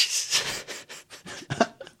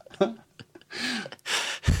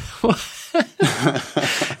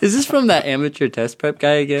 Is this from that amateur test prep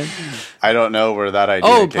guy again? I don't know where that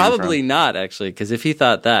idea came probably from. Not, actually, because if he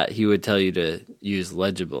thought that, he would tell you to use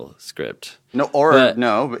legible script.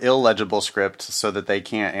 Illegible script so that they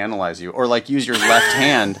can't analyze you. Or use your left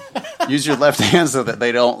hand. Use your left hand so that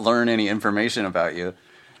they don't learn any information about you.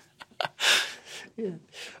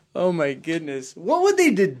 Oh my goodness. What would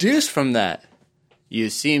they deduce from that? You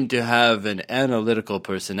seem to have an analytical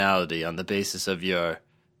personality on the basis of your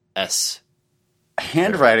S.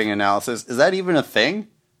 Handwriting analysis, is that even a thing?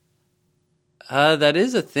 That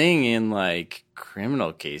is a thing in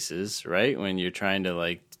criminal cases, right? When you're trying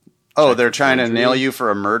to they're trying to nail you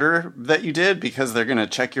for a murder that you did because they're going to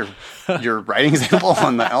check your writing sample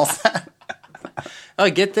on the LSAT? Oh,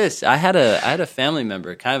 get this! I had a family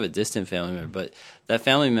member, kind of a distant family member, but that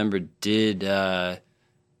family member did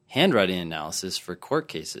handwriting analysis for court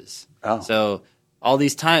cases. Oh, so all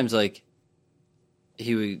these times, like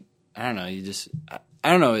he would, I don't know, I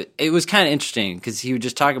don't know. It was kind of interesting because he would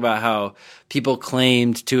just talk about how people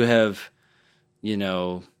claimed to have, you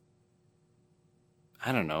know,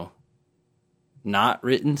 I don't know, not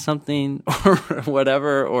written something or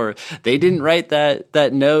whatever, or they didn't write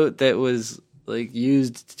that note that was like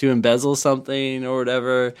used to embezzle something or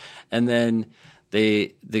whatever, and then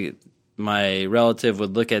my relative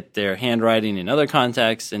would look at their handwriting in other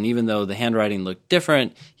contexts, and even though the handwriting looked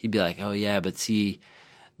different, he'd be like, "Oh yeah, but see,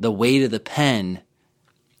 the weight of the pen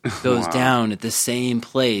goes down at the same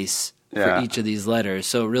place for each of these letters,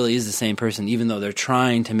 so it really is the same person, even though they're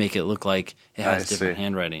trying to make it look like it has different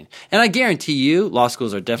handwriting." And I guarantee you, law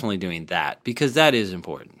schools are definitely doing that because that is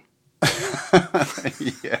important.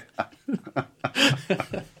 Yeah.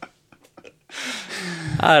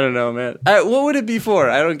 I don't know, man. What would it be for?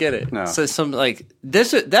 I don't get it. No. So some like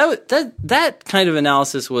this that kind of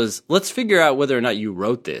analysis was, let's figure out whether or not you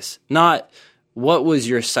wrote this, not what was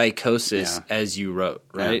your psychosis as you wrote,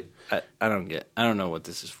 right? Yeah. I don't know what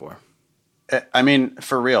this is for. I mean,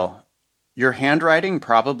 for real, your handwriting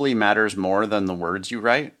probably matters more than the words you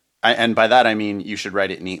write. And by that, I mean you should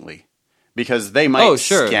write it neatly. Because they might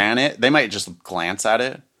scan it. They might just glance at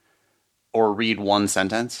it or read one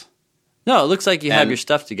sentence. No, it looks like you have your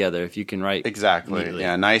stuff together if you can write exactly. neatly.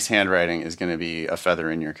 Yeah, nice handwriting is going to be a feather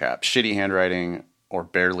in your cap. Shitty handwriting or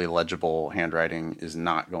barely legible handwriting is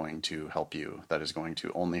not going to help you. That is going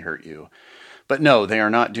to only hurt you. But no, they are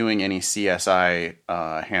not doing any CSI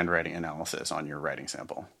handwriting analysis on your writing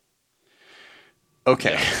sample.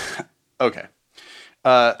 Okay. Yeah. Okay.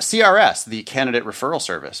 CRS, the Candidate Referral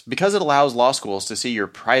Service, because it allows law schools to see your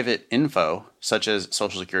private info, such as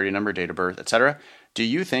social security number, date of birth, etc., do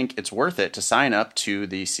you think it's worth it to sign up to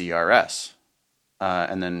the CRS?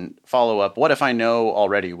 And then follow up, what if I know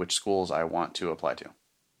already which schools I want to apply to?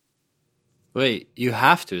 Wait, you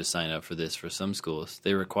have to sign up for this for some schools.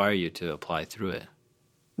 They require you to apply through it.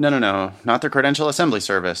 No. Not the Credential Assembly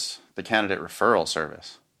Service, the Candidate Referral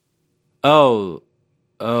Service. Oh.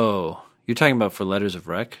 You're talking about for letters of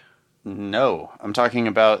rec? No, I'm talking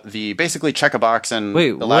about the basically check a box and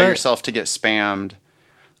allow yourself to get spammed.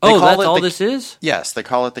 That's all this is? Yes, they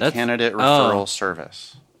call it the Candidate Referral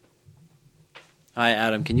Service. Hi,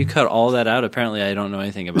 Adam. Can you cut all that out? Apparently, I don't know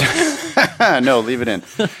anything about it. No, leave it in.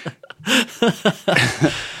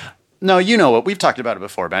 No, you know what? We've talked about it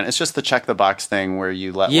before, Ben. It's just the check the box thing where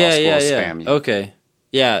you let law schools spam you. Okay.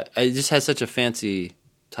 Yeah, it just has such a fancy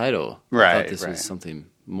title. Right. I thought this was something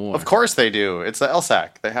more. Of course they do. It's the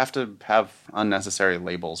LSAC. They have to have unnecessary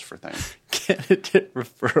labels for things. Candidate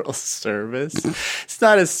Referral Service. It's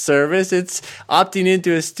not a service. It's opting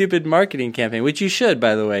into a stupid marketing campaign, which you should,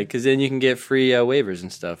 by the way, because then you can get free waivers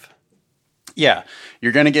and stuff. Yeah.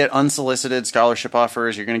 You're going to get unsolicited scholarship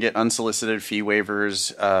offers. You're going to get unsolicited fee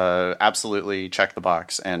waivers. Absolutely check the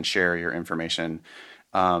box and share your information.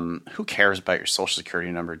 Who cares about your social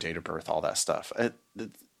security number, date of birth, all that stuff?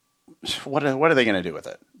 What are they going to do with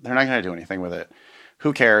it? They're not going to do anything with it.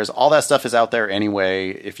 Who cares? All that stuff is out there anyway.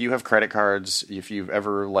 If you have credit cards, if you've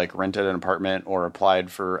ever like rented an apartment or applied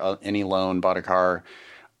for any loan, bought a car,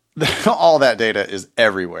 all that data is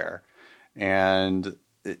everywhere. And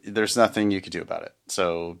there's nothing you could do about it.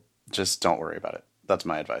 So just don't worry about it. That's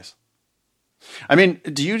my advice. I mean,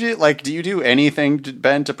 do you do anything,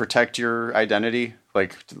 Ben, to protect your identity?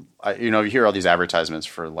 Like, you hear all these advertisements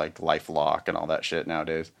for like LifeLock and all that shit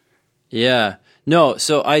nowadays. Yeah. No,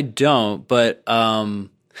 so I don't, but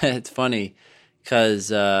it's funny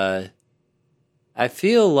because I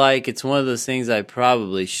feel like it's one of those things I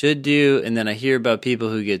probably should do, and then I hear about people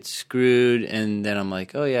who get screwed, and then I'm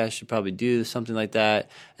like, oh yeah, I should probably do something like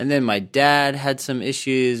that. And then my dad had some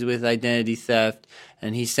issues with identity theft,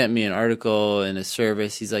 and he sent me an article in a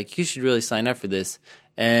service. He's like, you should really sign up for this.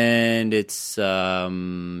 And it's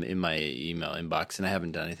in my email inbox, and I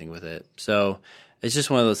haven't done anything with it. So it's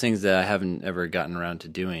just one of those things that I haven't ever gotten around to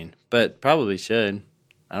doing, but probably should.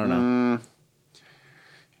 I don't know.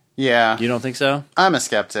 Yeah. You don't think so? I'm a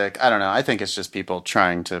skeptic. I don't know. I think it's just people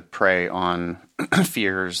trying to prey on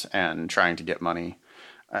fears and trying to get money.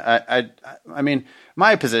 I mean,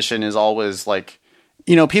 my position is always like,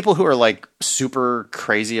 people who are like super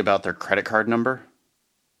crazy about their credit card number.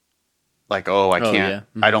 Like, I can't, yeah.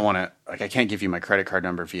 Mm-hmm. I don't want to, like, I can't give you my credit card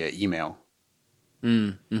number via email.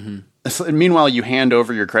 Mm-hmm. So, meanwhile, you hand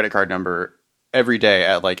over your credit card number every day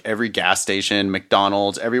at like every gas station,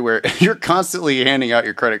 McDonald's, everywhere. You're constantly handing out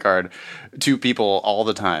your credit card to people all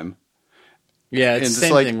the time. Yeah, it's the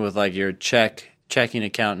same thing with like your check checking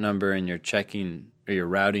account number and your checking or your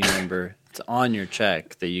routing number. It's on your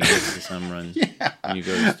check that you give to someone when you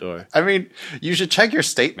go to the store. I mean, you should check your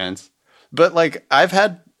statements. But like I've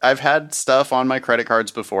had stuff on my credit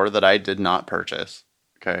cards before that I did not purchase.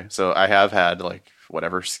 Okay. So I have had like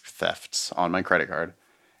whatever thefts on my credit card.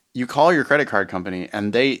 You call your credit card company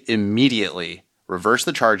and they immediately reverse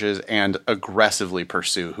the charges and aggressively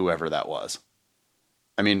pursue whoever that was.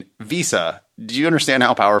 I mean, Visa, do you understand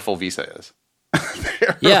how powerful Visa is?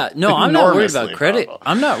 Yeah, no, I'm not worried about credit. Powerful.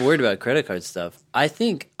 I'm not worried about credit card stuff. I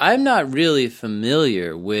think I'm not really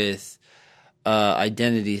familiar with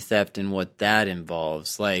identity theft and what that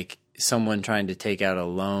involves, like someone trying to take out a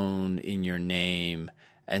loan in your name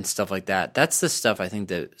and stuff like that. That's the stuff I think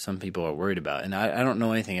that some people are worried about. And I don't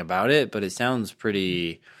know anything about it, but it sounds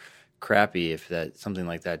pretty crappy if that something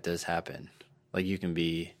like that does happen. Like you can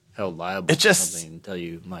be held liable for something until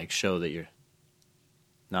you like show that you're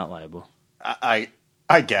not liable.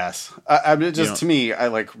 I guess. I mean, just to me, I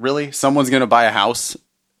like really someone's going to buy a house.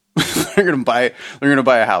 they're going to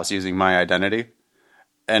buy a house using my identity,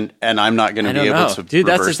 and I'm not going to be able to. Dude,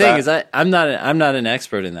 that's the thing is I'm not an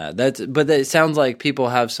expert in that. But it sounds like people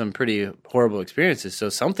have some pretty horrible experiences. So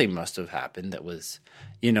something must have happened that was,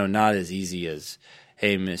 not as easy as,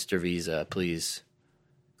 hey, Mr. Visa, please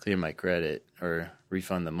clear my credit or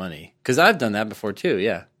refund the money. Because I've done that before too.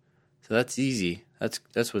 Yeah, so that's easy.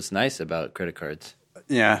 That's what's nice about credit cards.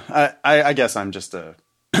 Yeah, I guess I'm just a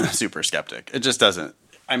super skeptic. It just doesn't.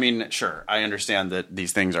 I mean, sure, I understand that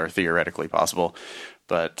these things are theoretically possible,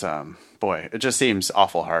 but boy, it just seems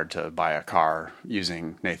awful hard to buy a car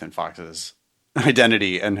using Nathan Fox's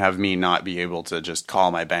identity and have me not be able to just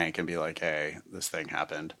call my bank and be like, hey, this thing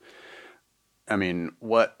happened. I mean,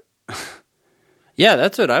 what? Yeah,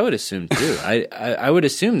 that's what I would assume too. I would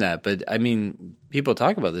assume that, but I mean, people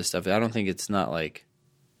talk about this stuff. I don't think it's not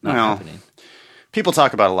happening. People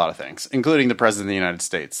talk about a lot of things, including the president of the United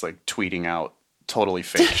States, like tweeting out totally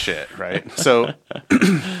fake shit, right? So,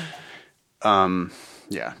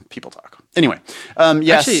 yeah, people talk. Anyway,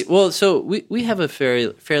 yes. Actually, well, so we have a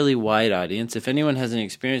fairly wide audience. If anyone has any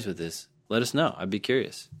experience with this, let us know. I'd be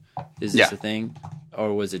curious. Is this a thing,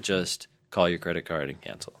 or was it just call your credit card and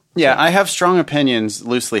cancel? Yeah, I have strong opinions,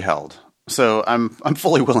 loosely held. So I'm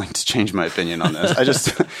fully willing to change my opinion on this. I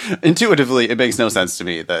just intuitively, it makes no sense to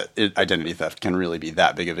me that identity theft can really be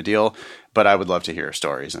that big of a deal. But I would love to hear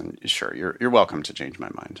stories, and sure, you're welcome to change my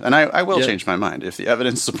mind, and I will change my mind if the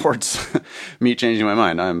evidence supports me changing my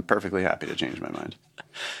mind. I'm perfectly happy to change my mind.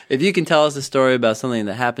 If you can tell us a story about something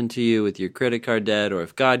that happened to you with your credit card debt, or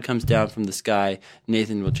if God comes down from the sky,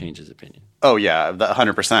 Nathan will change his opinion. Oh yeah,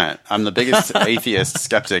 100%. I'm the biggest atheist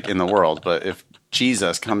skeptic in the world, but if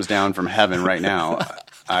Jesus comes down from heaven right now,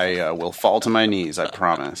 I will fall to my knees, I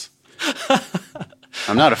promise.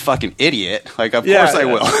 I'm not a fucking idiot. Like, of course I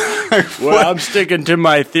will. Well, I'm sticking to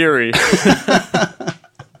my theory.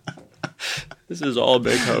 This is all a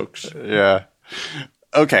big hoax. Yeah.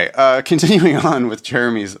 Okay, continuing on with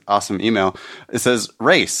Jeremy's awesome email. It says,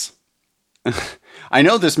 race. I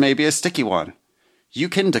know this may be a sticky one. You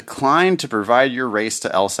can decline to provide your race to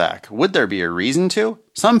LSAC. Would there be a reason to?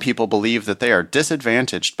 Some people believe that they are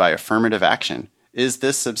disadvantaged by affirmative action. Is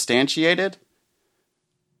this substantiated?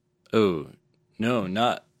 Oh,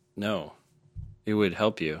 no. It would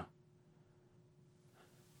help you.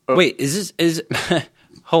 Oh. Wait, is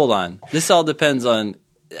hold on. This all depends on,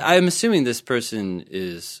 I'm assuming this person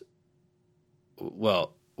is,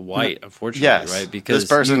 white, unfortunately, yes, right? Because this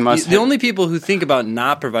person the only people who think about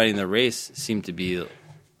not providing the race seem to be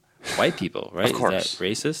white people, right? Of course. Is that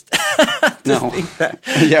racist? No.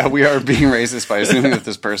 Yeah, we are being racist by assuming that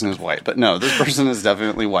this person is white. But no, this person is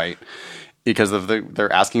definitely white because of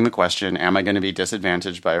they're asking the question, am I going to be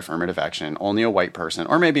disadvantaged by affirmative action? Only a white person,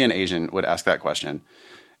 or maybe an Asian, would ask that question.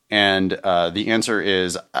 And the answer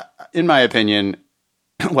is, in my opinion,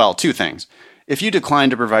 two things. If you decline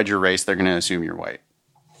to provide your race, they're going to assume you're white.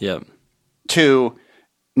 Yep. 2,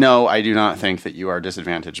 no, I do not think that you are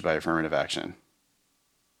disadvantaged by affirmative action.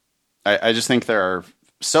 I just think there are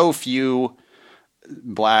so few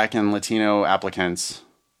Black and Latino applicants.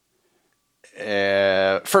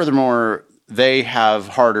 Furthermore, they have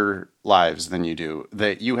harder lives than you do.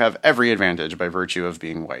 That you have every advantage by virtue of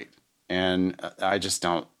being white. And I just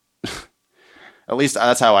don't. At least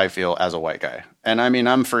that's how I feel as a white guy. And I mean,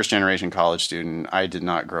 I'm first generation college student. I did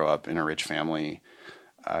not grow up in a rich family.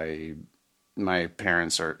 My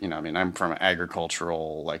parents are, I'm from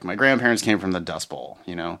agricultural, like my grandparents came from the Dust Bowl,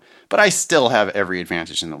 but I still have every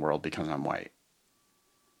advantage in the world because I'm white.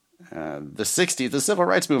 The civil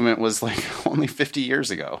rights movement was like only 50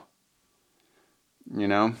 years ago.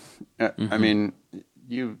 Mm-hmm. I mean,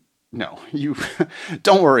 No, you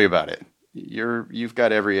don't worry about it. You've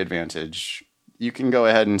got every advantage. You can go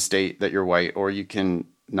ahead and state that you're white, or you can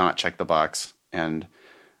not check the box, and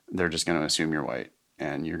they're just going to assume you're white,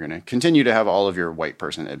 and you're going to continue to have all of your white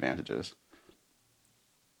person advantages.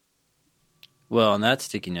 Well, on that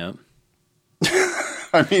sticky note,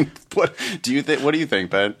 I mean, what do you think? What do you think,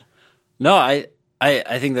 Ben? No, I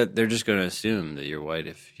think that they're just going to assume that you're white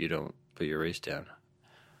if you don't put your race down.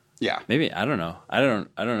 Yeah, maybe. I don't know. I don't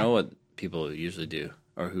know what people usually do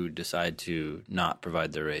or who decide to not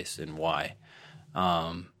provide their race and why.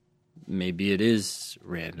 Maybe it is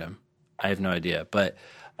random. I have no idea, but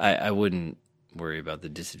I wouldn't worry about the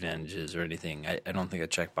disadvantages or anything. I don't think a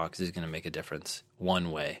checkbox is going to make a difference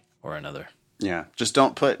one way or another. Yeah, just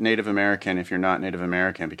don't put Native American if you're not Native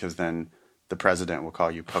American, because then the president will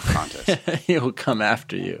call you Pocahontas. He will come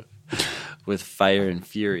after you with fire and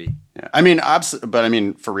fury. Yeah, I mean, but I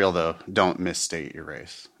mean, for real though, don't misstate your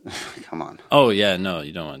race. Come on. Oh yeah, no,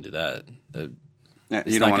 you don't want to do that.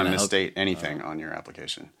 You don't want to misstate anything on your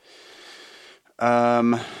application.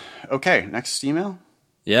 Okay, next email.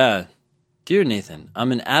 Yeah. Dear Nathan,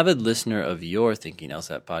 I'm an avid listener of your Thinking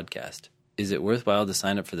LSAT podcast. Is it worthwhile to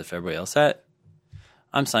sign up for the February LSAT?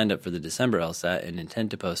 I'm signed up for the December LSAT and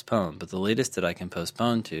intend to postpone, but the latest that I can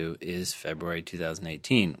postpone to is February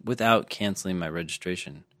 2018 without canceling my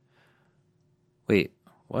registration. Wait,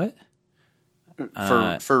 what?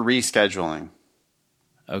 For rescheduling.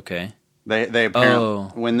 Okay. They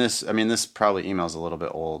apparently when this probably email's a little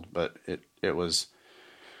bit old, but it was.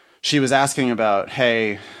 She was asking about,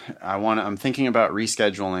 hey, I'm thinking about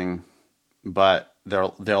rescheduling, but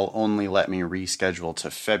they'll only let me reschedule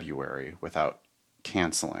to February without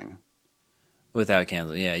canceling. Without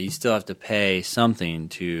canceling, yeah, you still have to pay something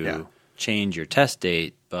to change your test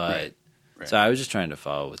date, but right. So I was just trying to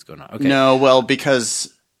follow what's going on. Okay. No, well,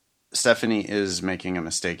 because Stephanie is making a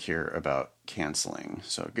mistake here about canceling.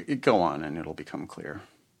 So go on and it'll become clear.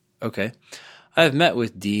 Okay. I have met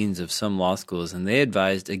with deans of some law schools and they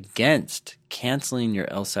advised against canceling your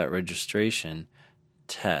LSAT registration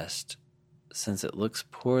test since it looks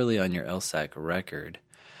poorly on your LSAC record.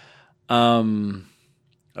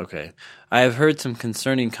 Okay. I have heard some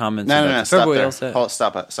concerning comments about the February LSAT. Hold,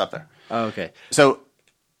 stop there. Oh, okay. So,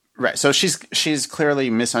 right. So she's clearly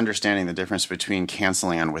misunderstanding the difference between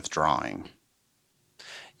canceling and withdrawing.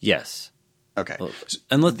 Yes. Okay. Well,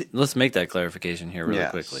 and let's make that clarification here really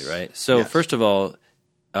quickly, right? So first of all,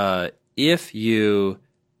 if you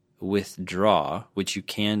withdraw, which you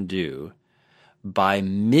can do, by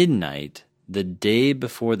midnight the day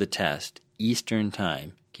before the test, Eastern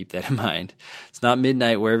time, keep that in mind. It's not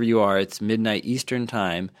midnight wherever you are. It's midnight Eastern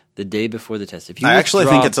time the day before the test. If you actually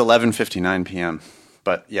think it's 11:59 p.m.,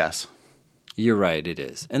 but yes. You're right, it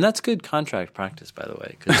is. And that's good contract practice, by the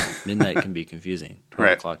way, because midnight can be confusing.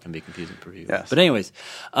 12 o'clock can be confusing for people. Yes. But anyways,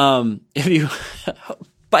 if you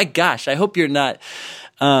 – by gosh, I hope you're not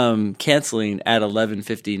canceling at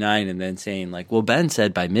 11:59 and then saying like, well, Ben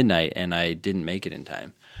said by midnight and I didn't make it in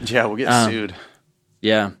time. Yeah, we'll get sued.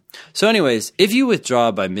 Yeah. So anyways, if you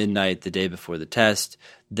withdraw by midnight the day before the test,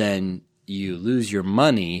 then you lose your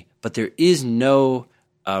money, but there is no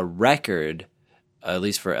record – at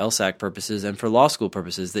least for LSAC purposes and for law school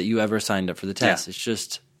purposes, that you ever signed up for the test. Yeah. It's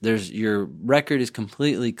just your record is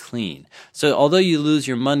completely clean. So although you lose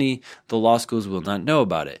your money, the law schools will not know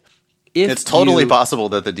about it. It's totally possible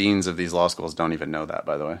that the deans of these law schools don't even know that,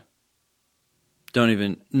 by the way. Don't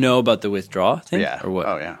even know about the withdrawal thing? Yeah. Or what?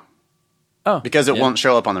 Oh, yeah. Oh, because it won't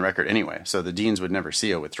show up on the record anyway. So the deans would never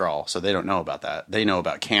see a withdrawal, so they don't know about that. They know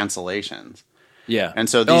about cancellations. Yeah. And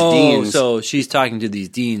so these deans... so she's talking to these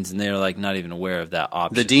deans, and they're like not even aware of that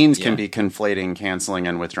option. The deans can be conflating canceling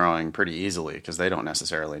and withdrawing pretty easily because they don't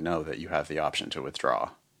necessarily know that you have the option to withdraw.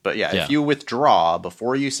 But if you withdraw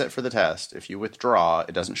before you sit for the test, if you withdraw,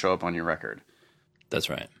 it doesn't show up on your record. That's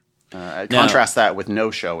right. Contrast that with no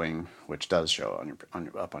showing, which does show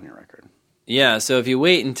up on your record. Yeah, so if you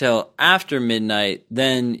wait until after midnight,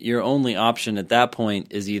 then your only option at that point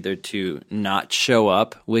is either to not show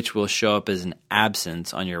up, which will show up as an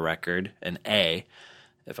absence on your record, an A,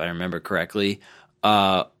 if I remember correctly,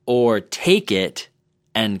 or take it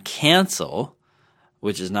and cancel,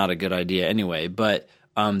 which is not a good idea anyway, but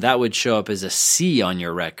that would show up as a C on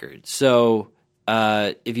your record. So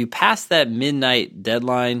if you pass that midnight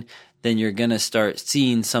deadline, then you're going to start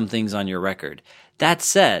seeing some things on your record. That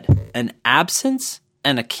said, an absence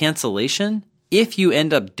and a cancellation, if you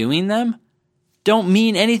end up doing them, don't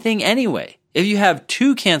mean anything anyway. If you have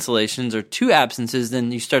 2 cancellations or 2 absences,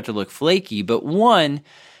 then you start to look flaky, but one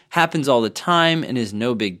happens all the time and is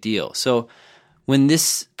no big deal. So when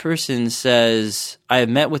this person says, I have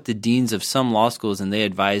met with the deans of some law schools and they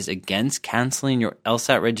advise against canceling your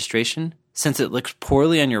LSAT registration since it looks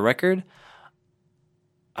poorly on your record,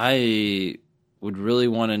 I would really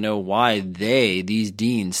want to know why these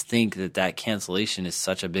deans, think that cancellation is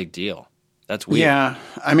such a big deal. That's weird. Yeah.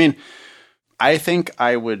 I mean, I think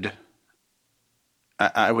I would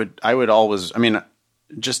always,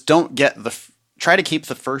 just don't get try to keep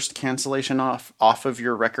the first cancellation off of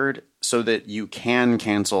your record so that you can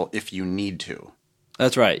cancel if you need to.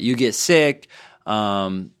 That's right. You get sick,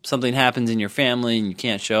 something happens in your family and you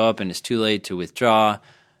can't show up and it's too late to withdraw.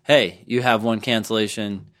 Hey, you have one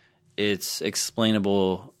cancellation. It's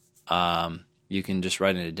explainable. You can just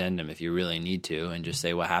write an addendum if you really need to and just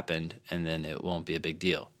say what happened, and then it won't be a big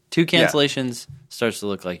deal. 2 cancellations starts to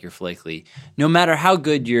look like you're flaky, no matter how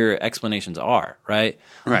good your explanations are, right?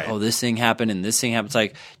 Right. Oh, this thing happened and this thing happened. It's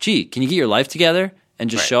like, gee, can you get your life together and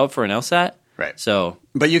just show up for an LSAT? Right. So,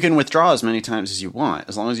 but you can withdraw as many times as you want,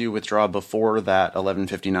 as long as you withdraw before that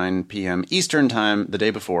 11:59 p.m. Eastern time, the day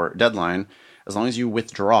before deadline. As long as you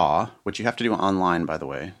withdraw, which you have to do online, by the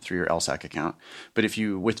way, through your LSAC account. But if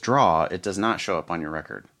you withdraw, it does not show up on your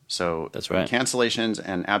record. So that's right. Cancellations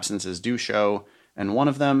and absences do show, and one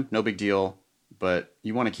of them, no big deal, but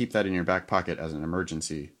you want to keep that in your back pocket as an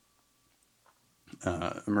emergency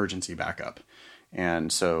backup.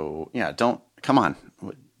 And so, come on.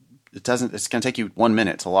 It's going to take you 1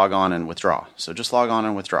 minute to log on and withdraw. So just log on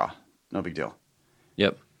and withdraw. No big deal.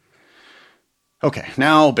 Yep. Okay,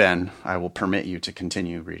 now, Ben, I will permit you to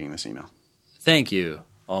continue reading this email. Thank you,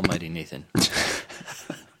 Almighty Nathan.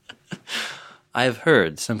 I have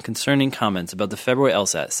heard some concerning comments about the February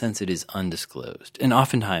LSAT since it is undisclosed, and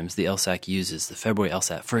oftentimes the LSAC uses the February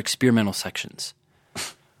LSAT for experimental sections.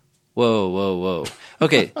 Whoa.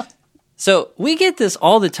 Okay, so we get this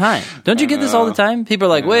all the time. Don't you get this all the time? People are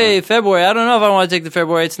like, wait, February, I don't know if I want to take the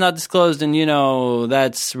February. It's not disclosed, and,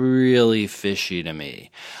 that's really fishy to me.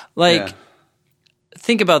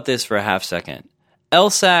 Think about this for a half second.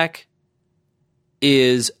 LSAC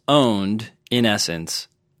is owned, in essence,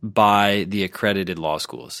 by the accredited law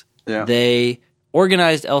schools. Yeah. They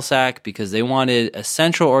organized LSAC because they wanted a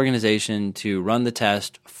central organization to run the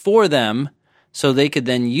test for them so they could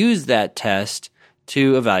then use that test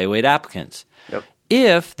to evaluate applicants. Yep.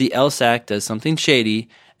 If the LSAC does something shady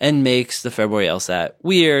and makes the February LSAT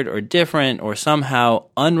weird or different or somehow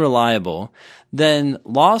unreliable, then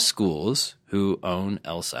law schools who own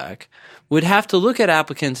LSAC would have to look at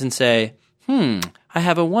applicants and say, I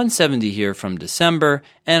have a 170 here from December,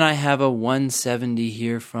 and I have a 170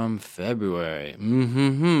 here from February.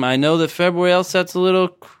 I know the February LSAT's a little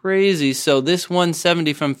crazy, so this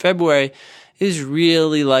 170 from February is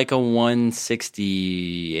really like a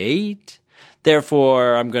 168.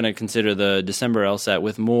 Therefore, I'm going to consider the December LSAT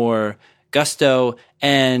with more gusto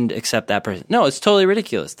and accept that person. No, it's totally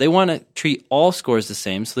ridiculous. They want to treat all scores the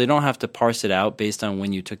same so they don't have to parse it out based on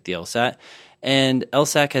when you took the LSAT. And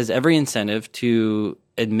LSAC has every incentive to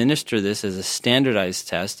administer this as a standardized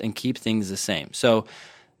test and keep things the same. So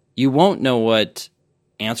you won't know what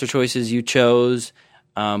answer choices you chose,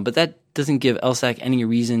 but that doesn't give LSAC any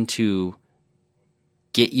reason to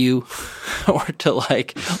get you or to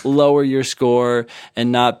lower your score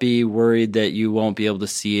and not be worried that you won't be able to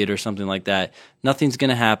see it or something like that. Nothing's going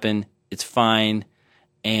to happen. It's fine.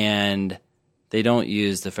 And they don't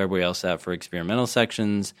use the February LSAT for experimental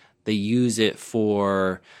sections. They use it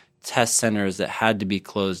for test centers that had to be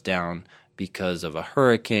closed down because of a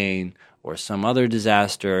hurricane or some other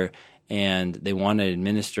disaster, and they want to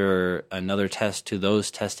administer another test to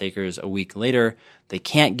those test takers a week later. They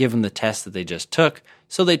can't give them the test that they just took,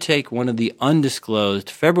 so they take one of the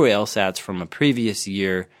undisclosed February LSATs from a previous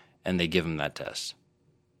year, and they give them that test.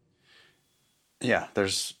 Yeah,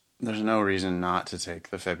 there's no reason not to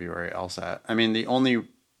take the February LSAT. I mean,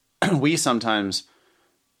 we sometimes,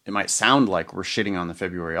 it might sound like we're shitting on the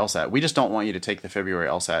February LSAT. We just don't want you to take the February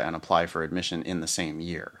LSAT and apply for admission in the same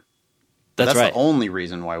year. That's right. The only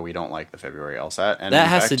reason why we don't like the February LSAT. And that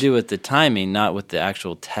has to do with the timing, not with the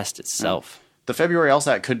actual test itself. The February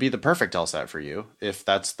LSAT could be the perfect LSAT for you.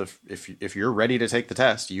 If you're ready to take the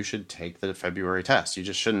test, you should take the February test. You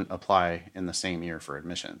just shouldn't apply in the same year for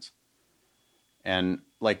admissions. And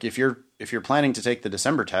if you're planning to take the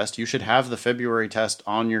December test, you should have the February test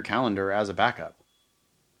on your calendar as a backup.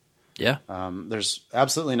 Yeah. There's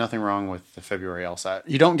absolutely nothing wrong with the February LSAT.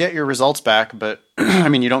 You don't get your results back, but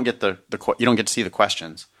you don't get you don't get to see the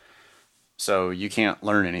questions. So you can't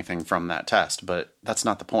learn anything from that test, but that's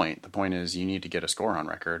not the point. The point is you need to get a score on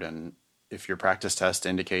record, and if your practice tests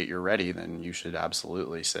indicate you're ready, then you should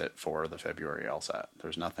absolutely sit for the February LSAT.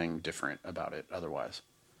 There's nothing different about it otherwise.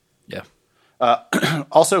 Yeah.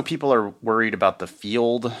 Also, people are worried about the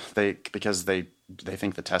field because they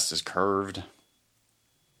think the test is curved.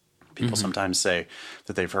 People sometimes say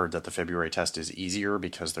that they've heard that the February test is easier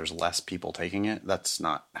because there's less people taking it. That's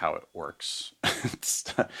not how it works.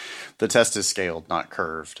 The test is scaled, not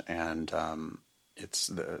curved, and it's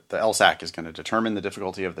the LSAC is going to determine the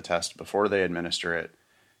difficulty of the test before they administer it,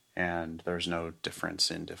 and there's no difference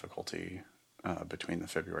in difficulty between the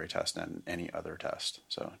February test and any other test.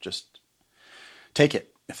 So just take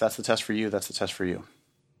it. If that's the test for you, that's the test for you.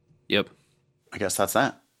 Yep. I guess that's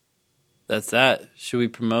that. That's that. Should we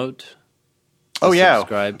promote the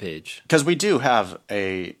subscribe page? Because we do have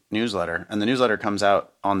a newsletter, and the newsletter comes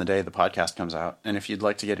out on the day the podcast comes out. And if you'd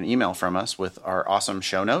like to get an email from us with our awesome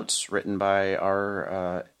show notes written by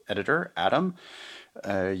our editor, Adam,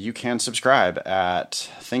 you can subscribe at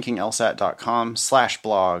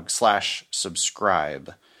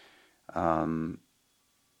thinkinglsat.com/blog/subscribe.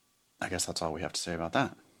 I guess that's all we have to say about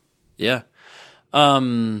that. Yeah.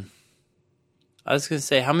 I was going to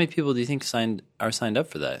say, how many people do you think are signed up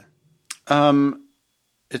for that?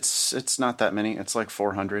 It's not that many. It's like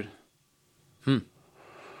 400. Yeah,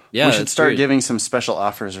 we should start giving some special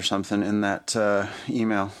offers or something in that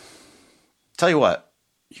email. Tell you what,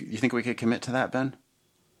 you think we could commit to that, Ben?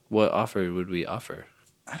 What offer would we offer?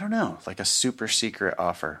 I don't know, like a super secret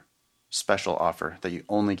offer, special offer that you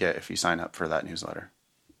only get if you sign up for that newsletter.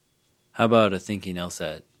 How about a Thinking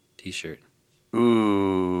LSAT t-shirt?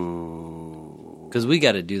 Ooh. Because we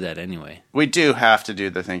got to do that anyway. We do have to do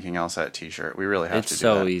the Thinking LSAT t-shirt. We really have to do that. It's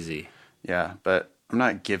so easy. Yeah, but I'm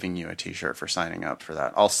not giving you a t-shirt for signing up for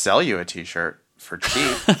that. I'll sell you a t-shirt for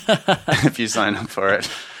cheap if you sign up for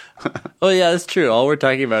it. Oh yeah, that's true. All we're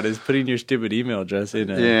talking about is putting your stupid email address in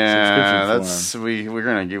a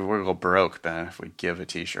subscription form. We'll go broke, Ben, if we give a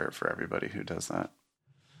t-shirt for everybody who does that.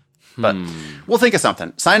 But we'll think of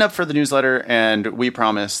something. Sign up for the newsletter, and we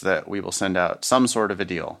promise that we will send out some sort of a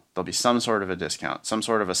deal. There'll be some sort of a discount, some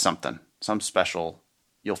sort of a something, some special.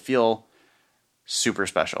 You'll feel super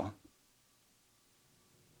special.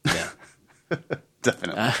 Yeah.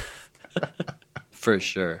 Definitely. For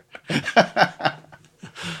sure.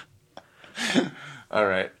 All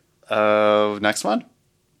right. Next one?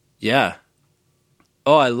 Yeah.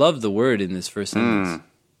 Oh, I love the word in this first sentence.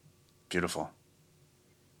 Beautiful.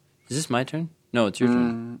 Is this my turn? No, it's your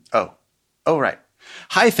turn. Oh, right.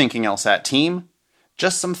 Hi, Thinking LSAT team.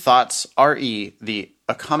 Just some thoughts, re the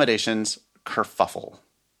accommodations kerfuffle.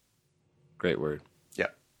 Great word. Yeah.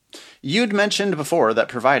 You'd mentioned before that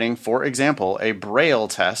providing, for example, a Braille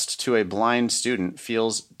test to a blind student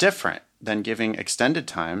feels different than giving extended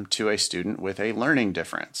time to a student with a learning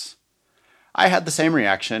difference. I had the same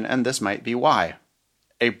reaction, and this might be why.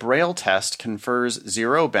 A Braille test confers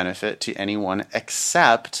zero benefit to anyone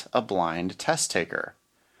except a blind test taker.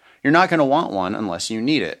 You're not going to want one unless you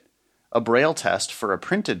need it. A Braille test for a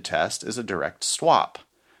printed test is a direct swap.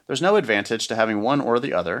 There's no advantage to having one or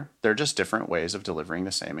the other. They're just different ways of delivering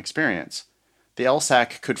the same experience. The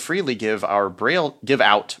LSAC could freely give out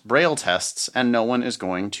Braille tests, and no one is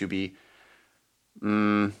going to be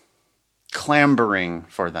clambering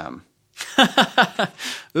for them.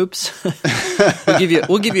 Oops.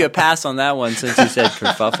 We'll give you a pass on that one since you said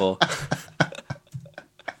kerfuffle.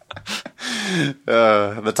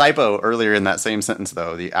 The typo earlier in that same sentence,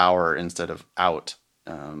 though, the hour instead of out.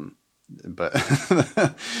 But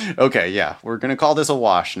okay, yeah, we're gonna call this a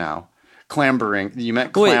wash now. Clambering. You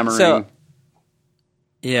meant clamoring.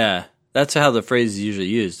 Yeah, that's how the phrase is usually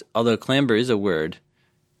used. Although clamber is a word.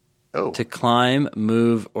 Oh. To climb,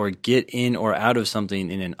 move, or get in or out of something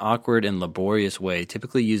in an awkward and laborious way,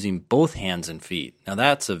 typically using both hands and feet. Now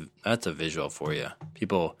that's a visual for you.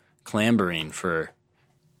 People clambering for.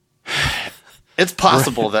 It's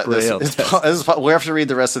possible that we have to read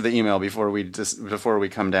the rest of the email before we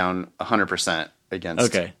come down 100%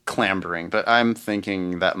 against clambering. But I'm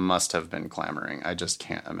thinking that must have been clamoring. I just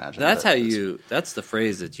can't imagine. That's that's the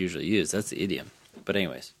phrase that's usually used. That's the idiom. But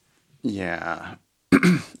anyways. Yeah.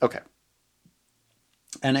 Okay.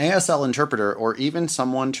 An ASL interpreter or even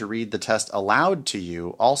someone to read the test aloud to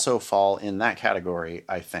you also fall in that category,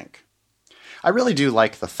 I think. I really do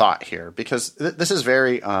like the thought here because this is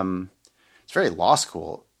very it's very law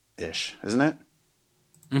school-ish, isn't it?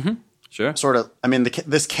 Mm-hmm. Sure. Sort of. I mean,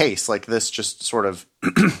 this case, like this, just sort of.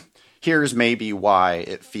 Here's maybe why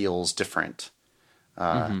it feels different.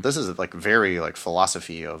 This is like very like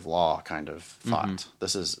philosophy of law kind of thought. Mm-hmm.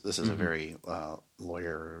 This is a very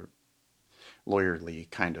lawyerly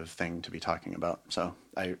kind of thing to be talking about. So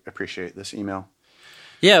I appreciate this email.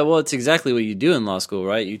 Yeah, well, it's exactly what you do in law school,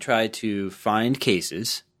 right? You try to find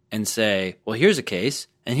cases and say, well, here's a case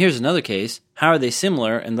and here's another case. How are they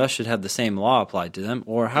similar and thus should have the same law applied to them?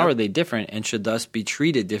 Or how are they different and should thus be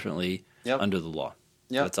treated differently under the law?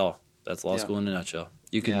 That's all. That's law school in a nutshell.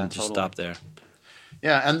 You can just stop there.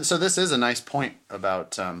 Yeah, and so this is a nice point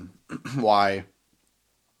about why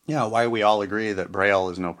we all agree that Braille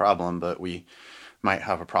is no problem, but we might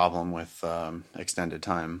have a problem with extended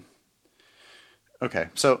time. Okay,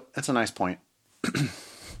 so that's a nice point.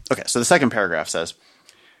 Okay, so the second paragraph says,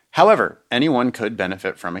 however, anyone could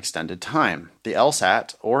benefit from extended time. The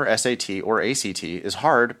LSAT or SAT or ACT is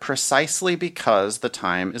hard precisely because the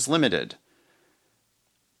time is limited.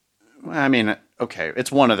 I mean, okay,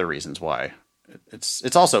 it's one of the reasons why.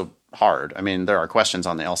 It's also hard. I mean, there are questions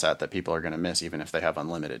on the LSAT that people are going to miss even if they have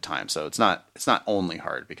unlimited time. So it's not only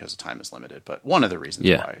hard because time is limited, but one of the reasons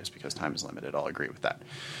why is because time is limited. I'll agree with that.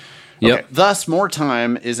 Okay. Thus, more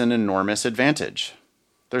time is an enormous advantage.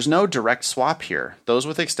 There's no direct swap here. Those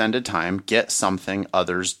with extended time get something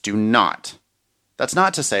others do not. That's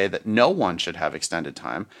not to say that no one should have extended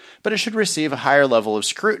time, but it should receive a higher level of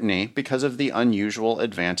scrutiny because of the unusual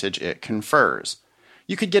advantage it confers.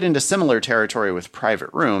 You could get into similar territory with private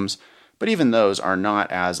rooms, but even those are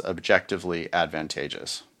not as objectively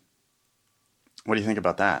advantageous. What do you think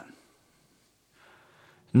about that?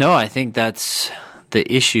 No, I think that's the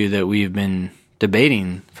issue that we've been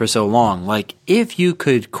debating for so long. Like, if you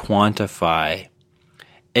could quantify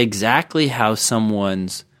exactly how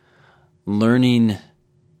someone's learning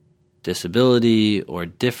disability or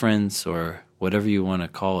difference or whatever you want to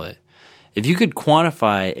call it, if you could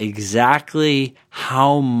quantify exactly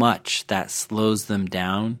how much that slows them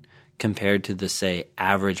down compared to the, say,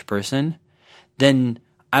 average person, then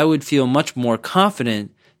I would feel much more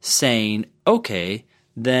confident saying, okay,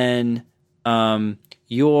 then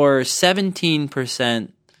you're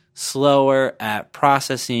 17% slower at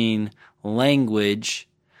processing language,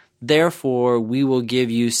 therefore we will give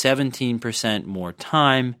you 17% more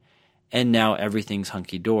time, and now everything's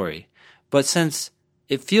hunky-dory. But since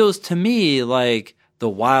it feels to me like the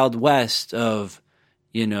Wild West of,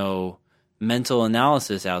 mental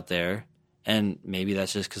analysis out there, and maybe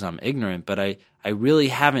that's just because I'm ignorant, but I really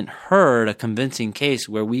haven't heard a convincing case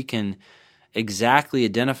where we can exactly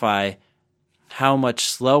identify how much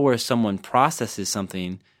slower someone processes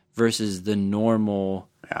something versus the normal,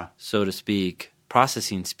 so to speak,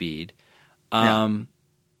 processing speed.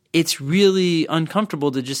 It's really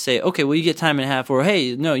uncomfortable to just say, okay, well, you get time and a half, or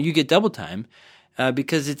hey, no, you get double time,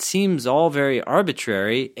 because it seems all very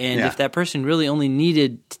arbitrary. And if that person really only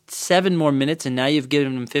needed 7 more minutes and now you've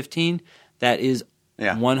given them 15, that is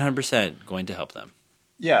 100% going to help them.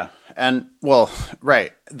 Yeah. And well,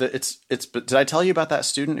 right. But did I tell you about that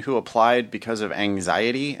student who applied because of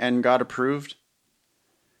anxiety and got approved?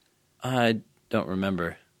 I don't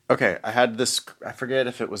remember. Okay. I had this, I forget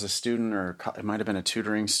if it was a student or it might've been a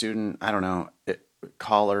tutoring student. I don't know.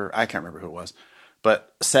 Caller. I can't remember who it was,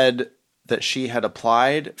 but said that she had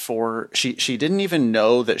applied for, she didn't even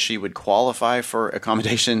know that she would qualify for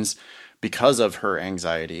accommodations because of her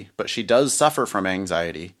anxiety, but she does suffer from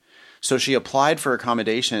anxiety. So she applied for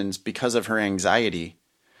accommodations because of her anxiety.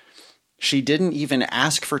 She didn't even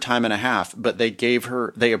ask for time and a half, but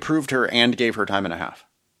they approved her and gave her time and a half.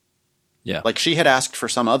 Yeah. Like she had asked for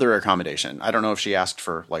some other accommodation. I don't know if she asked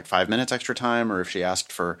for like 5 minutes extra time or if she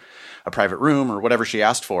asked for a private room or whatever she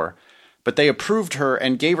asked for, but they approved her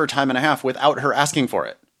and gave her time and a half without her asking for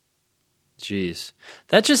it. Jeez.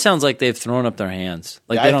 That just sounds like they've thrown up their hands.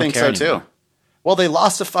 Like yeah, they don't I think care so anymore. too. Well, they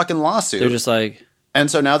lost a fucking lawsuit. They're just like, and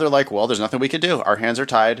so now they're like, well, there's nothing we could do. Our hands are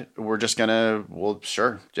tied. We're just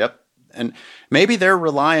sure. Yep. And maybe they're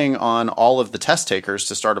relying on all of the test takers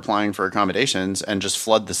to start applying for accommodations and just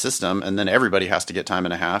flood the system. And then everybody has to get time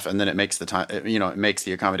and a half. And then it makes it makes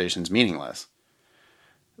the accommodations meaningless.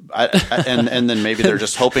 And then maybe they're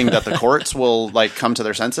just hoping that the courts will like come to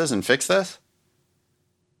their senses and fix this.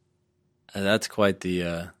 That's quite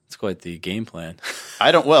the game plan.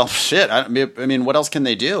 I mean, what else can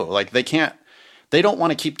they do? Like they don't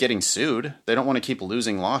want to keep getting sued. They don't want to keep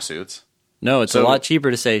losing lawsuits. No, it's a lot cheaper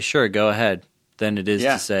to say, sure, go ahead, than it is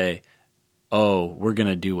to say, oh, we're going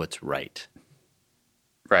to do what's right.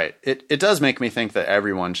 Right. It does make me think that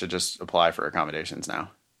everyone should just apply for accommodations now.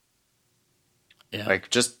 Yeah. Like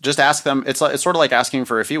just ask them. It's sort of like asking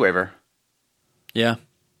for a fee waiver. Yeah.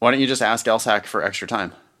 Why don't you just ask LSAC for extra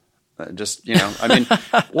time? I mean,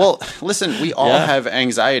 well, listen, we all have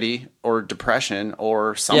anxiety or depression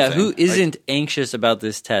or something. Yeah, who isn't anxious about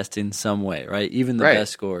this test in some way, right? Even the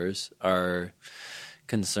best scores are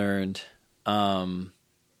concerned.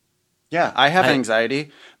 Yeah, I have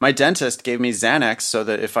anxiety. My dentist gave me Xanax so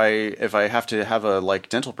that if I have to have a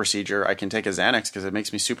dental procedure, I can take a Xanax because it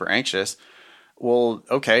makes me super anxious. Well,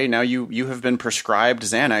 okay, now you have been prescribed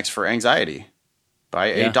Xanax for anxiety by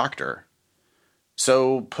a doctor.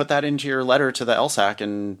 So put that into your letter to the LSAC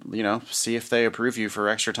and, see if they approve you for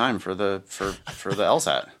extra time for the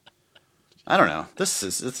LSAT. I don't know. It's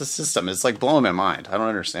a system. It's blowing my mind. I don't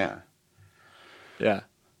understand. Yeah.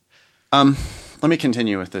 Let me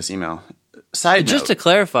continue with this email. Side just note. To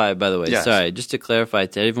clarify, by the way, yes. Sorry, just to clarify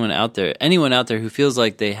to anyone out there who feels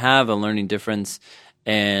like they have a learning difference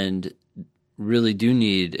and really do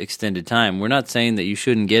need extended time, we're not saying that you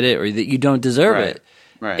shouldn't get it or that you don't deserve it.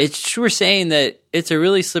 Right. We're saying that it's a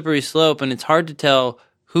really slippery slope and it's hard to tell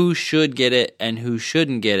who should get it and who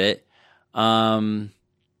shouldn't get it.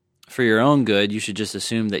 For your own good, you should just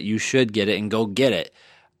assume that you should get it and go get it.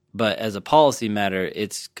 But as a policy matter,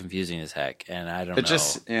 it's confusing as heck, and I don't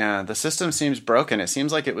know. The system seems broken. It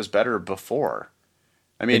seems like it was better before.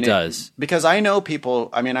 I mean, it does. Because I know people,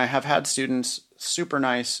 I mean, I have had students super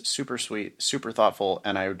nice, super sweet, super thoughtful,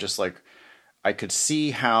 and I just I could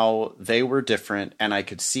see how they were different, and I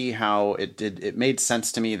could see how it made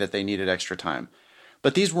sense to me that they needed extra time.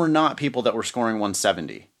 But these were not people that were scoring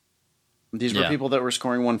 170. These were people that were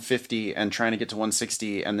scoring 150 and trying to get to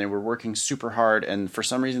 160, and they were working super hard, and for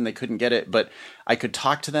some reason they couldn't get it. But I could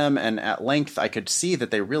talk to them, and at length I could see that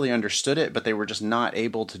they really understood it, but they were just not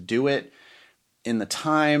able to do it in the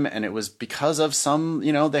time. And it was because of some,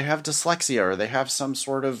 they have dyslexia or they have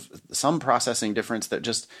some processing difference that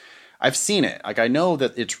just, I've seen it. I know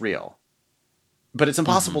that it's real. But it's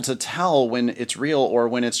impossible to tell when it's real or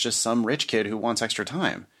when it's just some rich kid who wants extra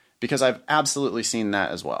time, because I've absolutely seen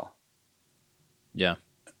that as well. Yeah.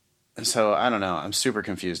 So I don't know. I'm super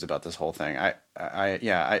confused about this whole thing.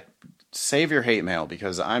 I save your hate mail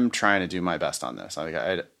because I'm trying to do my best on this.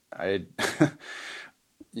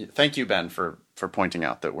 Thank you, Ben, for pointing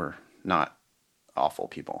out that we're not awful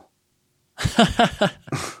people.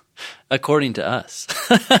 According to us.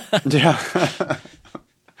 Yeah.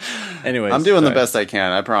 Anyways, I'm doing the best I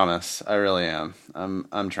can. I promise. I really am.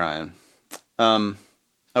 I'm trying.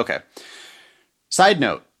 Okay. Side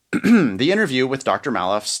note. The interview with Dr.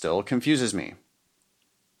 Malouf still confuses me.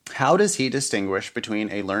 How does he distinguish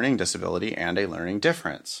between a learning disability and a learning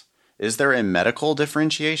difference? Is there a medical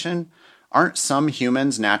differentiation? Aren't some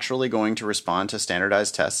humans naturally going to respond to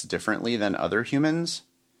standardized tests differently than other humans?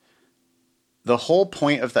 The whole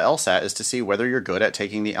point of the LSAT is to see whether you're good at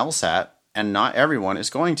taking the LSAT, and not everyone is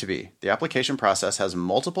going to be. The application process has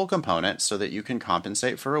multiple components so that you can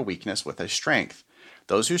compensate for a weakness with a strength.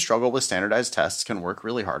 Those who struggle with standardized tests can work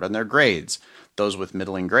really hard on their grades. Those with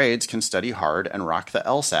middling grades can study hard and rock the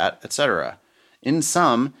LSAT, etc. In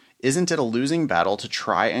sum, isn't it a losing battle to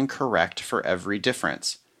try and correct for every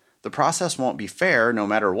difference? The process won't be fair no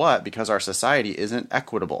matter what because our society isn't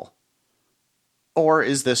equitable. Or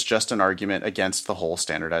is this just an argument against the whole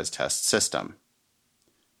standardized test system?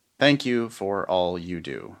 Thank you for all you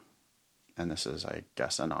do. And this is, I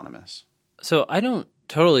guess, anonymous. So I don't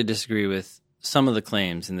totally disagree with some of the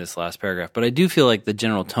claims in this last paragraph, but I do feel like the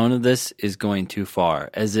general tone of this is going too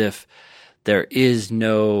far, as if there is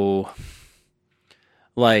no,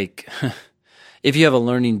 if you have a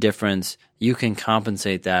learning difference, you can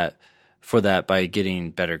compensate for that by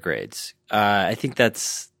getting better grades. I think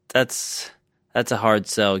that's a hard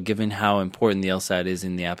sell given how important the LSAT is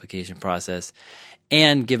in the application process,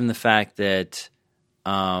 and given the fact that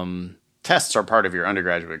tests are part of your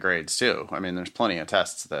undergraduate grades too. I mean, there's plenty of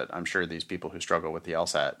tests that I'm sure these people who struggle with the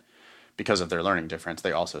LSAT because of their learning difference,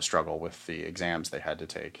 they also struggle with the exams they had to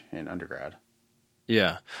take in undergrad.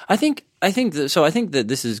 Yeah. I think that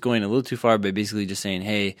this is going a little too far by basically just saying,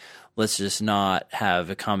 hey, let's just not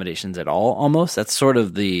have accommodations at all almost. That's sort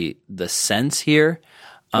of the sense here.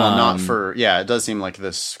 Well, it does seem like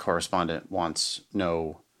this correspondent wants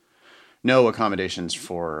no accommodations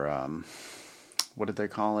for, what did they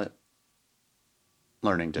call it?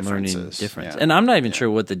 Learning differences. Learning difference. Yeah. And I'm not even sure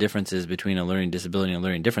what the difference is between a learning disability and a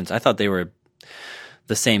learning difference. I thought they were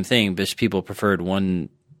the same thing, but people preferred one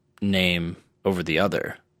name over the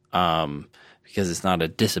other because it's not a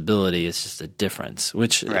disability, it's just a difference.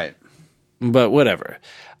 Right. But whatever.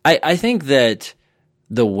 I think that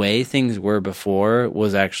the way things were before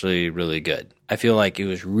was actually really good. I feel like it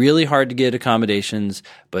was really hard to get accommodations,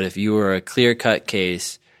 but if you were a clear-cut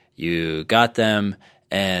case, you got them,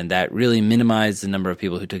 and that really minimized the number of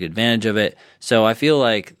people who took advantage of it. So I feel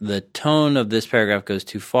like the tone of this paragraph goes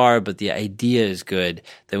too far, but the idea is good,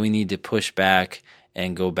 that we need to push back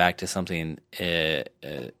and go back to something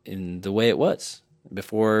in the way it was.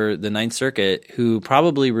 before the Ninth Circuit who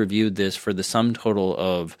probably reviewed this for the sum total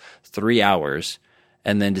of 3 hours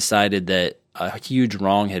and then decided that a huge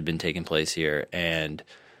wrong had been taking place here and,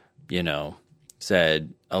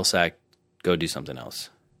 said, LSAC, go do something else.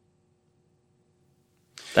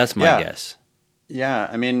 That's my guess. Yeah,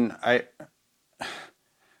 I mean, I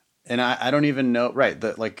don't even know, right,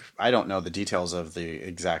 I don't know the details of the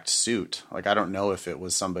exact suit. Like, I don't know if it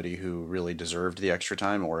was somebody who really deserved the extra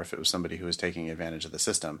time or if it was somebody who was taking advantage of the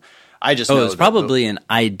system. I just know it's probably an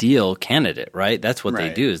ideal candidate, right? That's what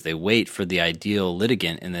they do, is they wait for the ideal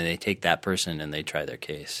litigant and then they take that person and they try their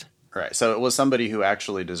case. Right, so it was somebody who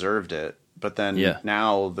actually deserved it, but then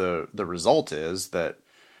now the result is that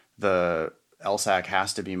the LSAC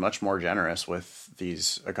has to be much more generous with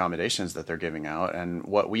these accommodations that they're giving out. And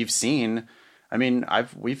what we've seen, I mean,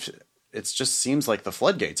 it just seems like the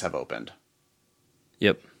floodgates have opened.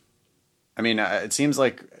 Yep. I mean, it seems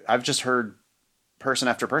like I've just heard person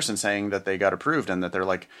after person saying that they got approved and that they're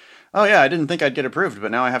like, oh yeah, I didn't think I'd get approved,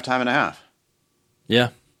 but now I have time and a half. Yeah.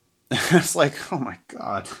 It's like, oh my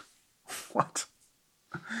God, what?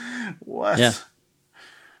 Yeah.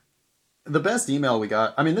 The best email we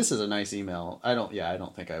got, I mean, this is a nice email. I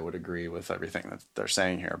don't think I would agree with everything that they're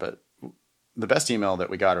saying here, but the best email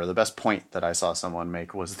that we got, or the best point that I saw someone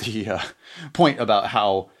make, was the point about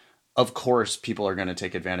how, of course, people are going to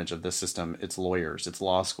take advantage of this system. It's lawyers, it's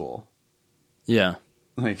law school. Yeah.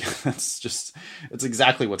 Like, it's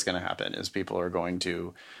exactly what's going to happen is people are going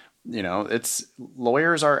to, it's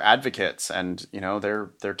lawyers are advocates and,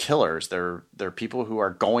 they're killers. They're people who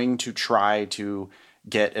are going to try to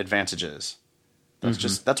get advantages.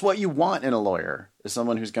 That's what you want in a lawyer, is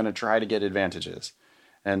someone who's going to try to get advantages.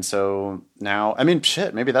 And so now, I mean,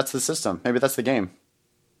 shit, maybe that's the system. Maybe that's the game.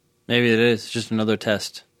 Maybe it is just another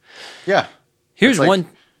test. Yeah. Here's one.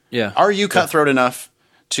 Yeah. Are you cutthroat enough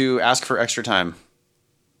to ask for extra time?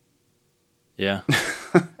 Yeah.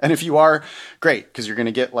 And if you are, great, because you're going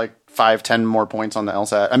to get like 5-10 more points on the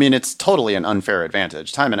LSAT. I mean, it's totally an unfair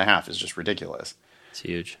advantage. Time and a half is just ridiculous. It's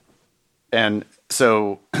huge. And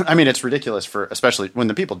so, I mean, it's ridiculous especially when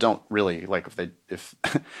the people don't really if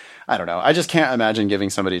I don't know. I just can't imagine giving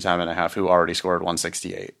somebody time and a half who already scored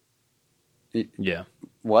 168. Yeah.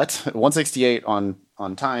 What? 168 on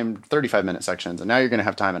time, 35-minute sections, and now you're going to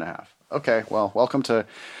have time and a half. Okay, well, welcome to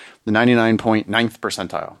the 99.9th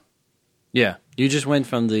percentile. Yeah. You just went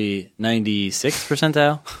from the 96th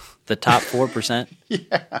percentile, the top 4%.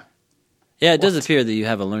 Yeah. Yeah, it does appear that you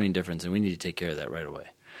have a learning difference, and we need to take care of that right away.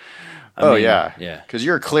 I mean, yeah. Yeah. Because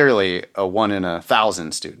you're clearly a 1 in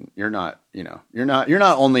 1,000 student. You're not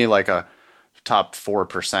only like a top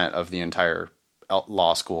 4% of the entire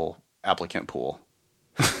law school applicant pool,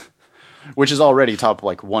 which is already top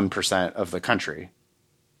like 1% of the country.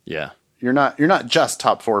 Yeah. You're not just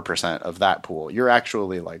top 4% of that pool. You're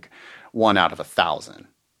actually like 1 out of 1,000.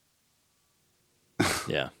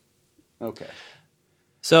 Yeah. Okay.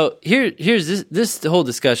 So here's this whole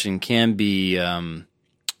discussion can be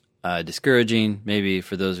discouraging, maybe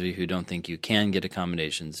for those of you who don't think you can get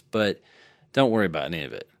accommodations, but don't worry about any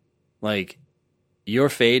of it. Like, your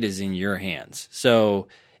fate is in your hands. So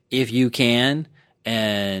if you can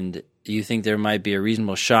and you think there might be a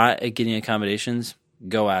reasonable shot at getting accommodations,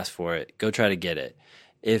 go ask for it. Go try to get it.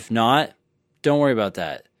 If not, don't worry about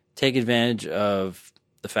that. Take advantage of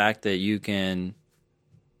the fact that you can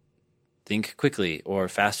think quickly or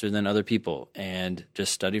faster than other people and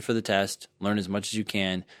just study for the test, learn as much as you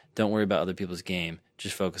can. Don't worry about other people's game.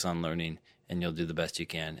 Just focus on learning and you'll do the best you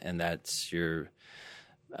can. And that's your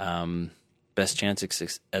best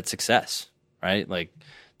chance at success, right? Like,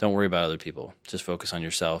 don't worry about other people. Just focus on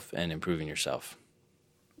yourself and improving yourself.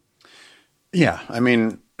 Yeah. I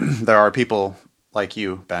mean, there are people like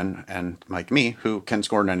you, Ben, and like me, who can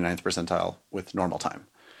score 99th percentile with normal time.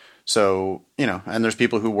 So, and there's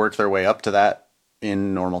people who work their way up to that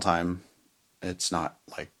in normal time. It's not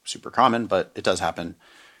like super common, but it does happen.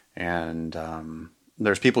 And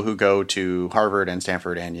there's people who go to Harvard and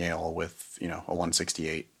Stanford and Yale with, a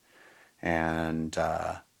 168. And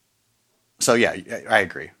so, yeah, I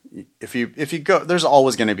agree. If you go, there's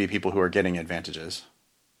always going to be people who are getting advantages.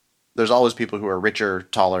 There's always people who are richer,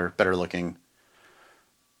 taller, better looking.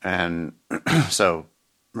 And so,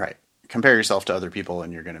 right. Compare yourself to other people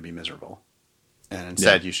and you're going to be miserable. And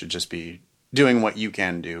instead, you should just be doing what you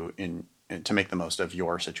can do to make the most of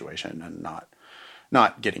your situation and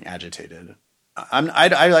not getting agitated.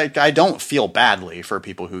 I don't feel badly for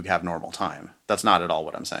people who have normal time. That's not at all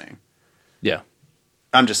what I'm saying. Yeah.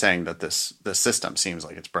 I'm just saying that this system seems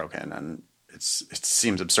like it's broken, and it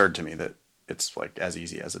seems absurd to me that it's like as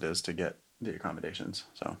easy as it is to get the accommodations.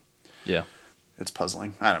 So yeah. It's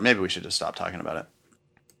puzzling. I don't know. Maybe we should just stop talking about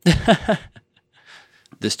it.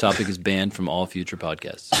 This topic is banned from all future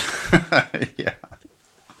podcasts. Yeah.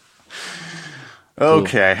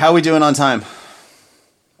 Okay. Cool. How are we doing on time?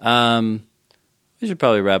 We should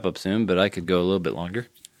probably wrap up soon, but I could go a little bit longer.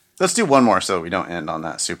 Let's do one more so we don't end on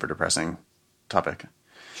that super depressing topic.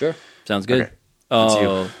 Sure. Sounds good. Okay.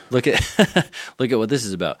 Oh, look at what this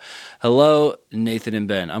is about. Hello, Nathan and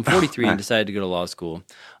Ben. I'm 43 and decided to go to law school.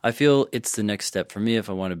 I feel it's the next step for me if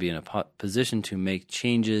I want to be in a position to make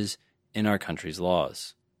changes in our country's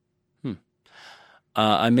laws.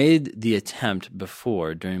 I made the attempt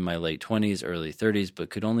before during my late 20s, early 30s, but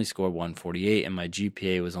could only score 148, and my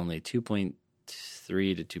GPA was only 2.3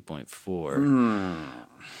 to 2.4.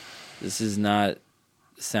 This is not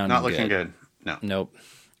sounding good. Not looking good. No. Nope.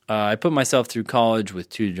 I put myself through college with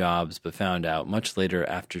 2 jobs, but found out much later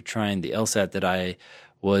after trying the LSAT that I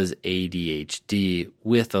was ADHD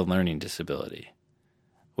with a learning disability.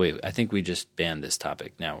 Wait, I think we just banned this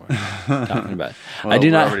topic. Now we're talking about it. Well,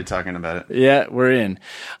 we're already talking about it. Yeah, we're in.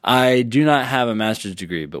 I do not have a master's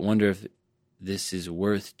degree, but wonder if this is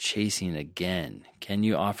worth chasing again. Can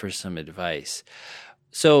you offer some advice?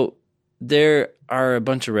 So there are a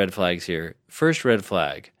bunch of red flags here. First red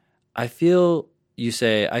flag, I feel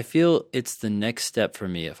it's the next step for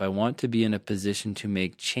me if I want to be in a position to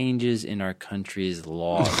make changes in our country's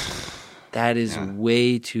laws. That is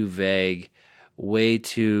way too vague, way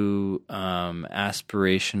too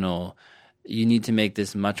aspirational. You need to make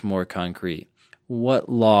this much more concrete. What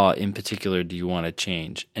law in particular do you want to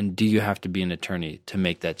change? And do you have to be an attorney to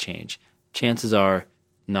make that change? Chances are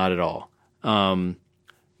not at all.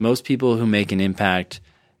 Most people who make an impact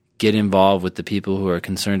get involved with the people who are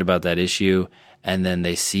concerned about that issue, and then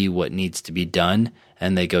they see what needs to be done,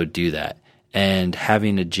 and they go do that. And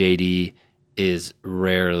having a JD is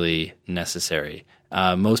rarely necessary.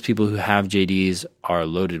 Most people who have JDs are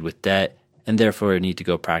loaded with debt and therefore need to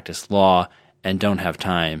go practice law and don't have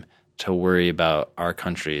time to worry about our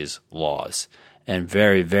country's laws. And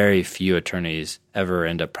very, very few attorneys ever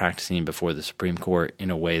end up practicing before the Supreme Court in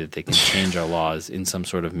a way that they can change our laws in some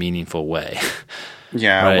sort of meaningful way.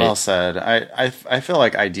 Yeah, right? Well said. I feel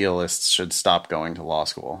like idealists should stop going to law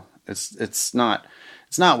school. It's not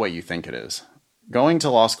what you think it is. Going to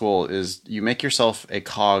law school is you make yourself a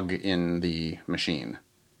cog in the machine.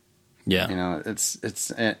 Yeah. It's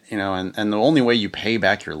and the only way you pay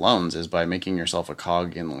back your loans is by making yourself a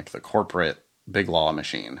cog in like the corporate big law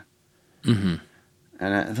machine. Mm-hmm.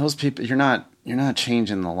 And those people, you're not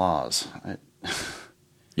changing the laws.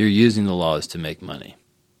 You're using the laws to make money.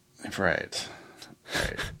 Right.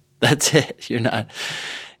 That's it. You're not,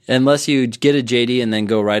 unless you get a JD and then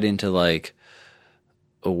go right into like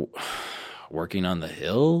working on the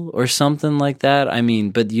Hill or something like that. I mean,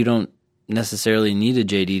 but you don't necessarily need a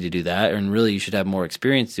JD to do that, and really you should have more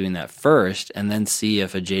experience doing that first and then see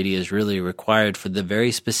if a JD is really required for the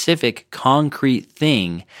very specific concrete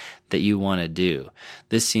thing that you want to do.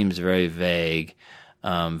 This seems very vague,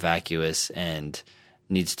 vacuous, and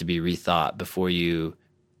needs to be rethought before you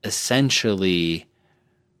essentially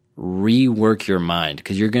rework your mind,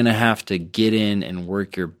 because you're going to have to get in and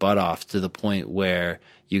work your butt off to the point where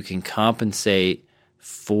you can compensate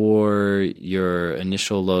for your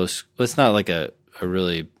initial low. Well, it's not like a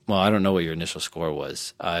really, well, I don't know what your initial score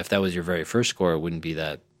was. If that was your very first score, it wouldn't be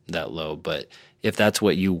that low. But if that's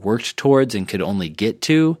what you worked towards and could only get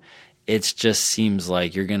to, it just seems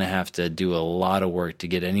like you're going to have to do a lot of work to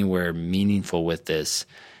get anywhere meaningful with this,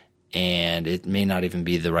 and it may not even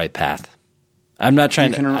be the right path. I'm not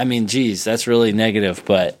trying to, I mean, geez, that's really negative,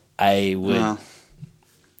 but I would,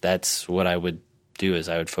 that's what I would do, is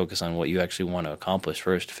I would focus on what you actually want to accomplish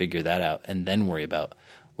first, figure that out, and then worry about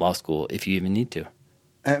law school if you even need to.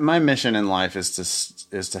 My mission in life is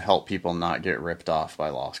to help people not get ripped off by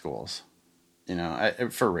law schools.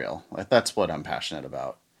 For real. That's what I'm passionate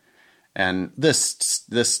about. And this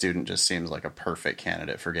student just seems like a perfect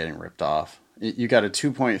candidate for getting ripped off. You got a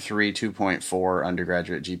 2.3, 2.4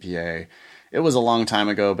 undergraduate GPA. It was a long time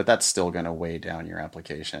ago, but that's still going to weigh down your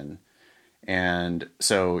application. And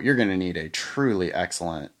so you're going to need a truly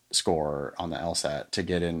excellent score on the LSAT to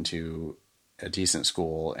get into a decent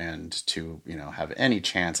school and to, have any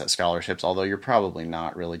chance at scholarships, although you're probably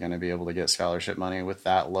not really going to be able to get scholarship money with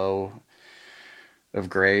that low of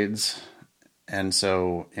grades. And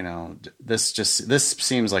so, this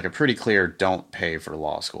seems like a pretty clear don't pay for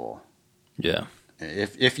law school. Yeah.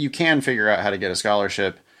 If you can figure out how to get a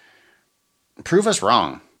scholarship, prove us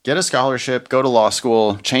wrong. Get a scholarship, go to law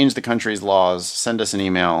school, change the country's laws, send us an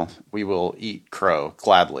email. We will eat crow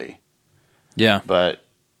gladly. Yeah. But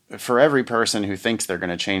for every person who thinks they're going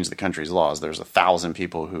to change the country's laws, there's 1,000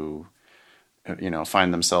 people who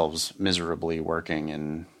find themselves miserably working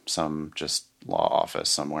in some just law office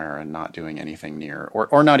somewhere and not doing anything near,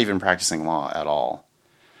 or not even practicing law at all.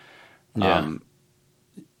 Yeah.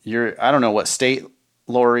 I don't know what state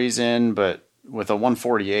Lori's in, but with a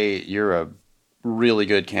 148, you're a really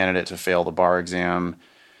good candidate to fail the bar exam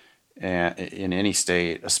in any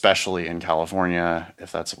state, especially in California,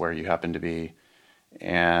 if that's where you happen to be.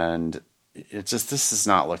 And this is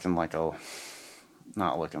not looking like a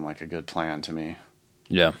good plan to me.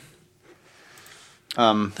 Yeah.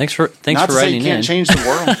 Thanks for writing in. Not to say you can't change the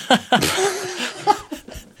world.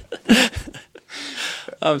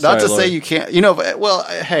 I'm sorry, not to Lord. say you can't. Well,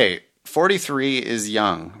 hey, 43 is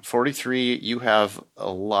young. 43, you have a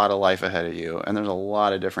lot of life ahead of you, and there's a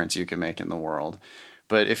lot of difference you can make in the world.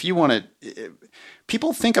 But if you want to,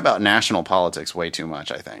 people think about national politics way too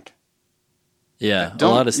much, I think. Yeah, a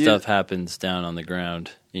lot of stuff happens down on the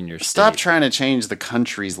ground in your state. Stop trying to change the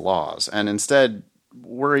country's laws, and instead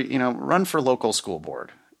run for local school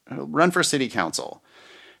board, run for city council,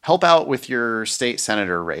 help out with your state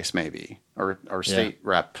senator race maybe, or state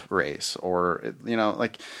rep race, or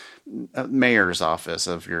like mayor's office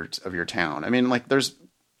of your town. I mean, like there's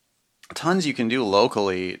tons you can do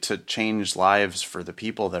locally to change lives for the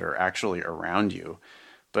people that are actually around you.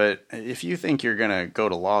 But if you think you're going to go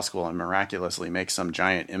to law school and miraculously make some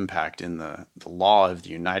giant impact in the law of the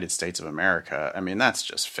United States of America, I mean, that's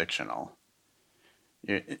just fictional.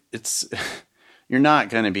 You're not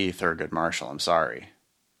going to be Thurgood Marshall. I'm sorry.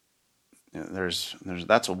 That's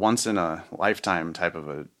a once in a lifetime type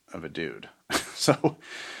of a dude. So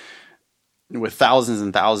with thousands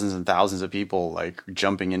and thousands and thousands of people like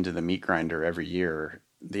jumping into the meat grinder every year,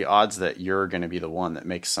 the odds that you're going to be the one that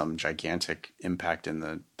makes some gigantic impact in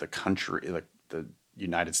the country, like the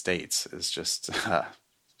United States, is just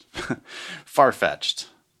far-fetched.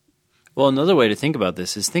 Well, another way to think about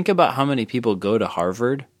this is think about how many people go to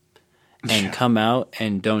Harvard and come out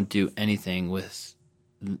and don't do anything with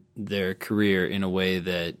their career in a way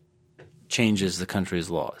that changes the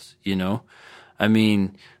country's laws, I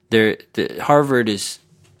mean, Harvard is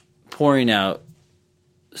pouring out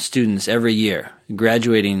students every year,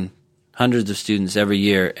 graduating hundreds of students every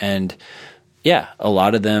year, and a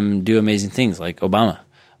lot of them do amazing things like Obama.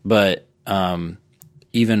 But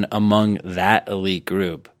even among that elite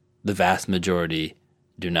group, the vast majority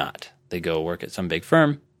do not. They go work at some big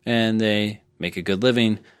firm and they make a good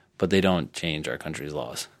living, but they don't change our country's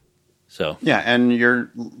laws. So and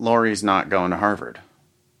Lori's not going to Harvard.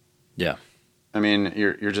 Yeah. I mean,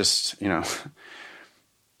 you're just,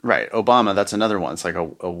 right. Obama, that's another one. It's like a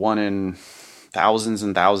one in thousands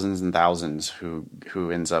and thousands and thousands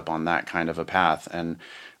who ends up on that kind of a path. And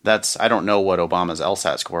I don't know what Obama's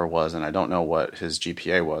LSAT score was, and I don't know what his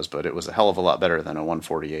GPA was, but it was a hell of a lot better than a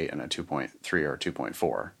 148 and a 2.3 or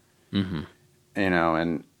 2.4.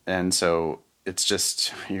 Mm-hmm. And so it's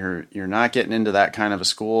just, you're not getting into that kind of a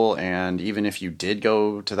school. And even if you did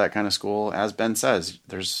go to that kind of school, as Ben says,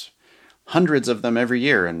 there's hundreds of them every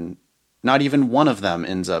year, and not even one of them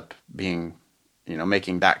ends up being,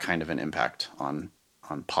 making that kind of an impact on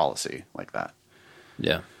policy like that.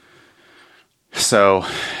 Yeah. So,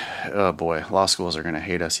 oh boy, law schools are going to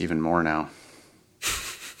hate us even more now.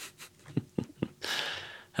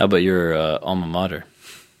 How about your alma mater?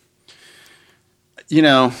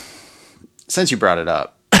 Since you brought it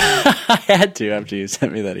up. I had to after you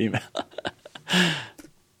sent me that email.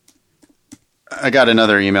 I got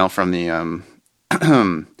another email from the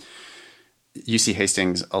UC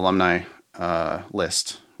Hastings alumni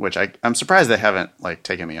list, which I'm surprised they haven't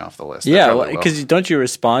taken me off the list. Yeah, because don't you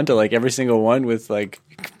respond to every single one with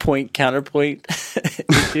point counterpoint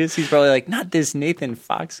issues? He's probably like, not this Nathan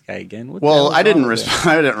Fox guy again. I didn't respond.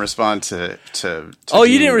 I didn't respond to oh,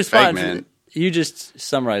 Dean you didn't respond. Fegman. You just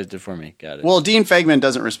summarized it for me. Got it. Well, Dean Fegman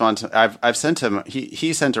doesn't respond to. I've sent him.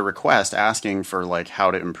 He sent a request asking for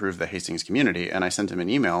how to improve the Hastings community, and I sent him an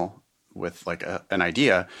email with an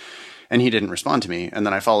idea, and he didn't respond to me. And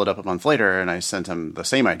then I followed up a month later, and I sent him the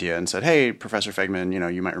same idea and said, "Hey, Professor Fegman,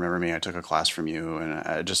 you might remember me. I took a class from you, and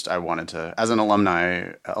I wanted to, as an alum,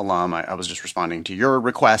 I was just responding to your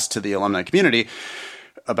request to the alumni community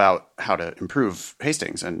about how to improve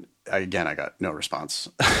Hastings." And again, I got no response.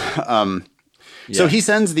 So he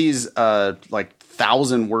sends these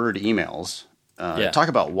 1,000-word emails. Talk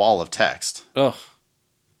about wall of text. Oh,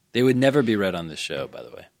 they would never be read on this show, by the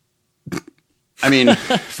way. I mean,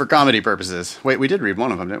 for comedy purposes. Wait, we did read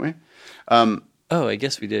one of them, didn't we? Oh, I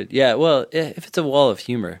guess we did. Yeah, well, if it's a wall of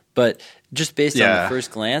humor. But just based on the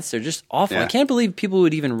first glance, they're just awful. Yeah. I can't believe people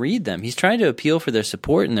would even read them. He's trying to appeal for their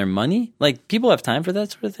support and their money. People have time for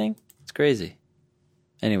that sort of thing? It's crazy.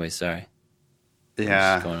 Anyway, sorry.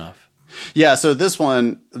 Yeah. Going off. Yeah, so this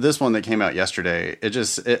one that came out yesterday,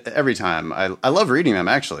 every time I love reading them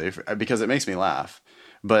actually because it makes me laugh.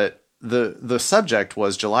 But the subject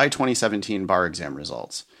was July 2017 bar exam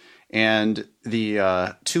results, and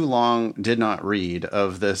the too long did not read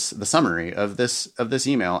of the summary of this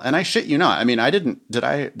email. And I shit you not, I mean, did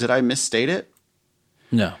I misstate it?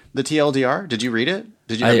 No. The TLDR? Did you read it?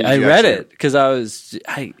 I read it because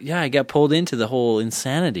I got pulled into the whole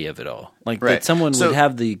insanity of it all. Like that someone would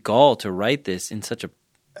have the gall to write this in such a,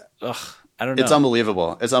 I don't know. It's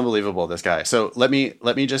unbelievable. It's unbelievable, this guy. So let me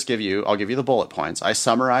just I'll give you the bullet points. I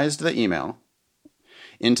summarized the email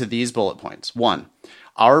into these bullet points. 1,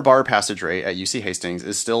 our bar passage rate at UC Hastings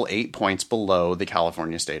is still 8 points below the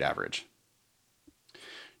California state average.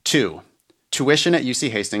 2, tuition at UC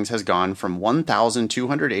Hastings has gone from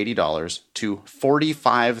 $1,280 to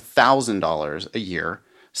 $45,000 a year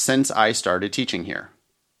since I started teaching here.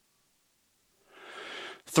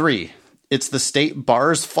 3, it's the state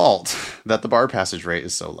bar's fault that the bar passage rate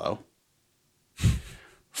is so low.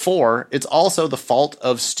 4, it's also the fault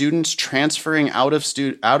of students transferring out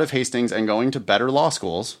of Hastings and going to better law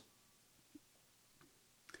schools.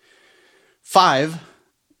 5,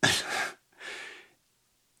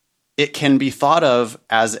 it can be thought of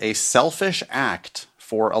as a selfish act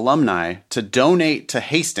for alumni to donate to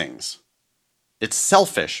Hastings. It's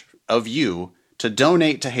selfish of you to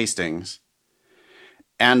donate to Hastings,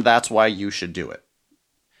 and that's why you should do it.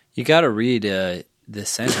 You got to read the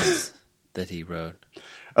sentence that he wrote.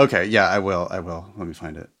 Okay, yeah, I will. Let me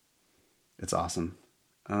find it. It's awesome.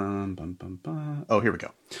 Oh, here we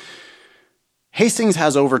go. Hastings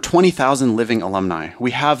has over 20,000 living alumni.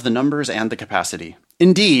 We have the numbers and the capacity.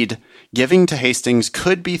 Indeed, giving to Hastings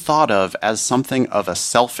could be thought of as something of a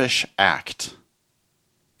selfish act.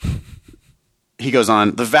 He goes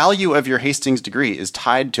on, the value of your Hastings degree is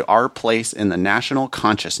tied to our place in the national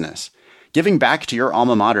consciousness. Giving back to your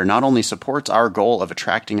alma mater not only supports our goal of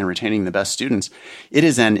attracting and retaining the best students, it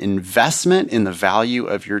is an investment in the value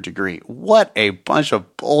of your degree. What a bunch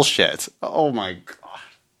of bullshit. Oh my God.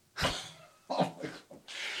 Oh my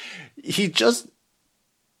God.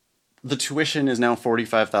 The tuition is now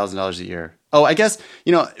 $45,000 a year. Oh, I guess,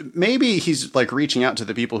 maybe he's like reaching out to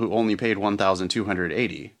the people who only paid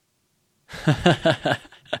 $1,280. But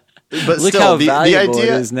look still, how valuable it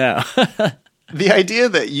is now. The idea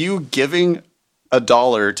that you giving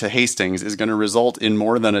 $1 to Hastings is going to result in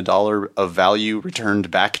more than $1 of value returned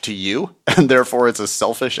back to you, and therefore it's a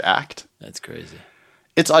selfish act. That's crazy.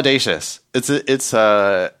 It's audacious. It's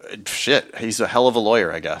shit. He's a hell of a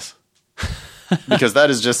lawyer, I guess. Because that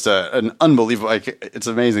is just an unbelievable. Like, it's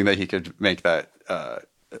amazing that he could make that.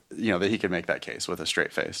 That he could make that case with a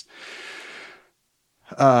straight face.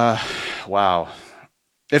 Wow.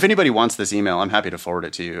 If anybody wants this email, I'm happy to forward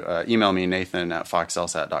it to you. Email me,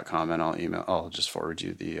 nathan@foxlsat.com, and I'll just forward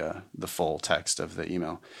you the full text of the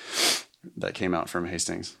email that came out from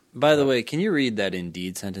Hastings. By the way, can you read that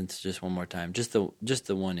Indeed sentence just one more time? Just the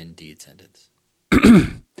one Indeed sentence.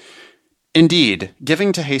 Indeed,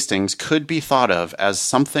 giving to Hastings could be thought of as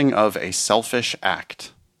something of a selfish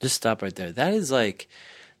act. Just stop right there. That is a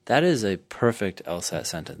perfect LSAT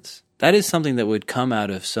sentence. That is something that would come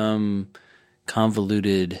out of some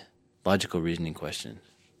convoluted logical reasoning question.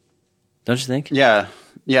 Don't you think? Yeah.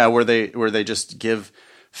 Where they just give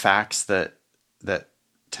facts that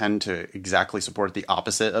tend to exactly support the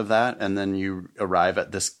opposite of that, and then you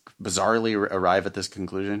bizarrely arrive at this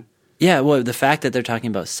conclusion. Yeah, well, the fact that they're talking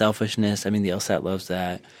about selfishness, I mean, the LSAT loves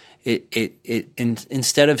that.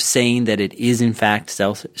 Instead of saying that it is in fact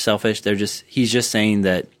selfish, he's just saying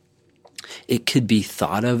that it could be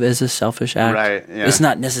thought of as a selfish act. Right. Yeah. It's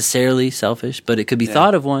not necessarily selfish, but it could be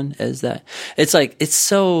thought of one as that. It's like, it's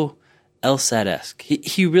so LSAT-esque.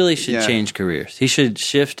 He really should change careers. He should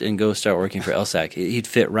shift and go start working for LSAT. He'd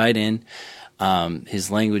fit right in. His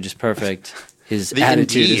language is perfect. His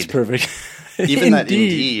attitude is perfect. Even that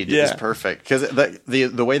Indeed is perfect, because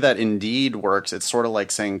the way that Indeed works, it's sort of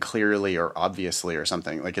like saying clearly or obviously or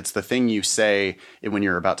something. Like, it's the thing you say when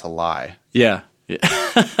you're about to lie. Yeah.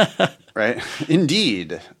 Right?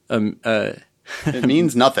 Indeed. It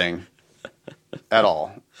means nothing at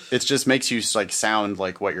all. It just makes you like sound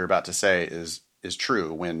like what you're about to say is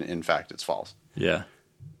true when in fact it's false. Yeah.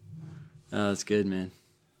 Oh, that's good, man.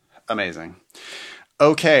 Amazing.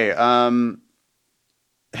 Okay.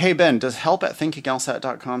 Hey, Ben, does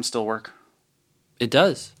help@thinkinglsat.com still work? It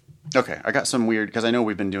does. Okay. I got some weird, because I know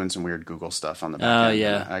we've been doing some weird Google stuff on the back end.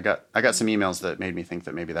 Yeah. I got some emails that made me think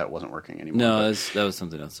that maybe that wasn't working anymore. No, that was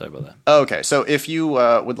something else. Sorry about that. Okay. So if you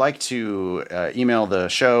would like to email the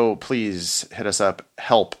show, please hit us up,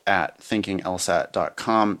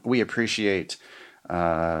 help@thinkinglsat.com. We appreciate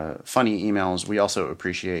funny emails. We also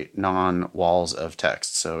appreciate non-walls of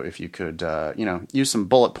text. So if you could, use some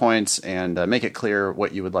bullet points and make it clear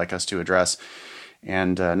what you would like us to address,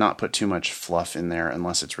 and not put too much fluff in there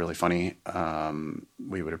unless it's really funny,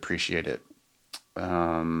 we would appreciate it.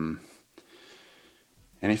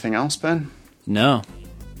 Anything else, Ben? No.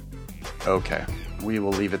 Okay. We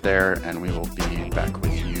will leave it there, and we will be back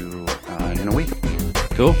with you in a week.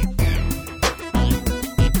 Cool.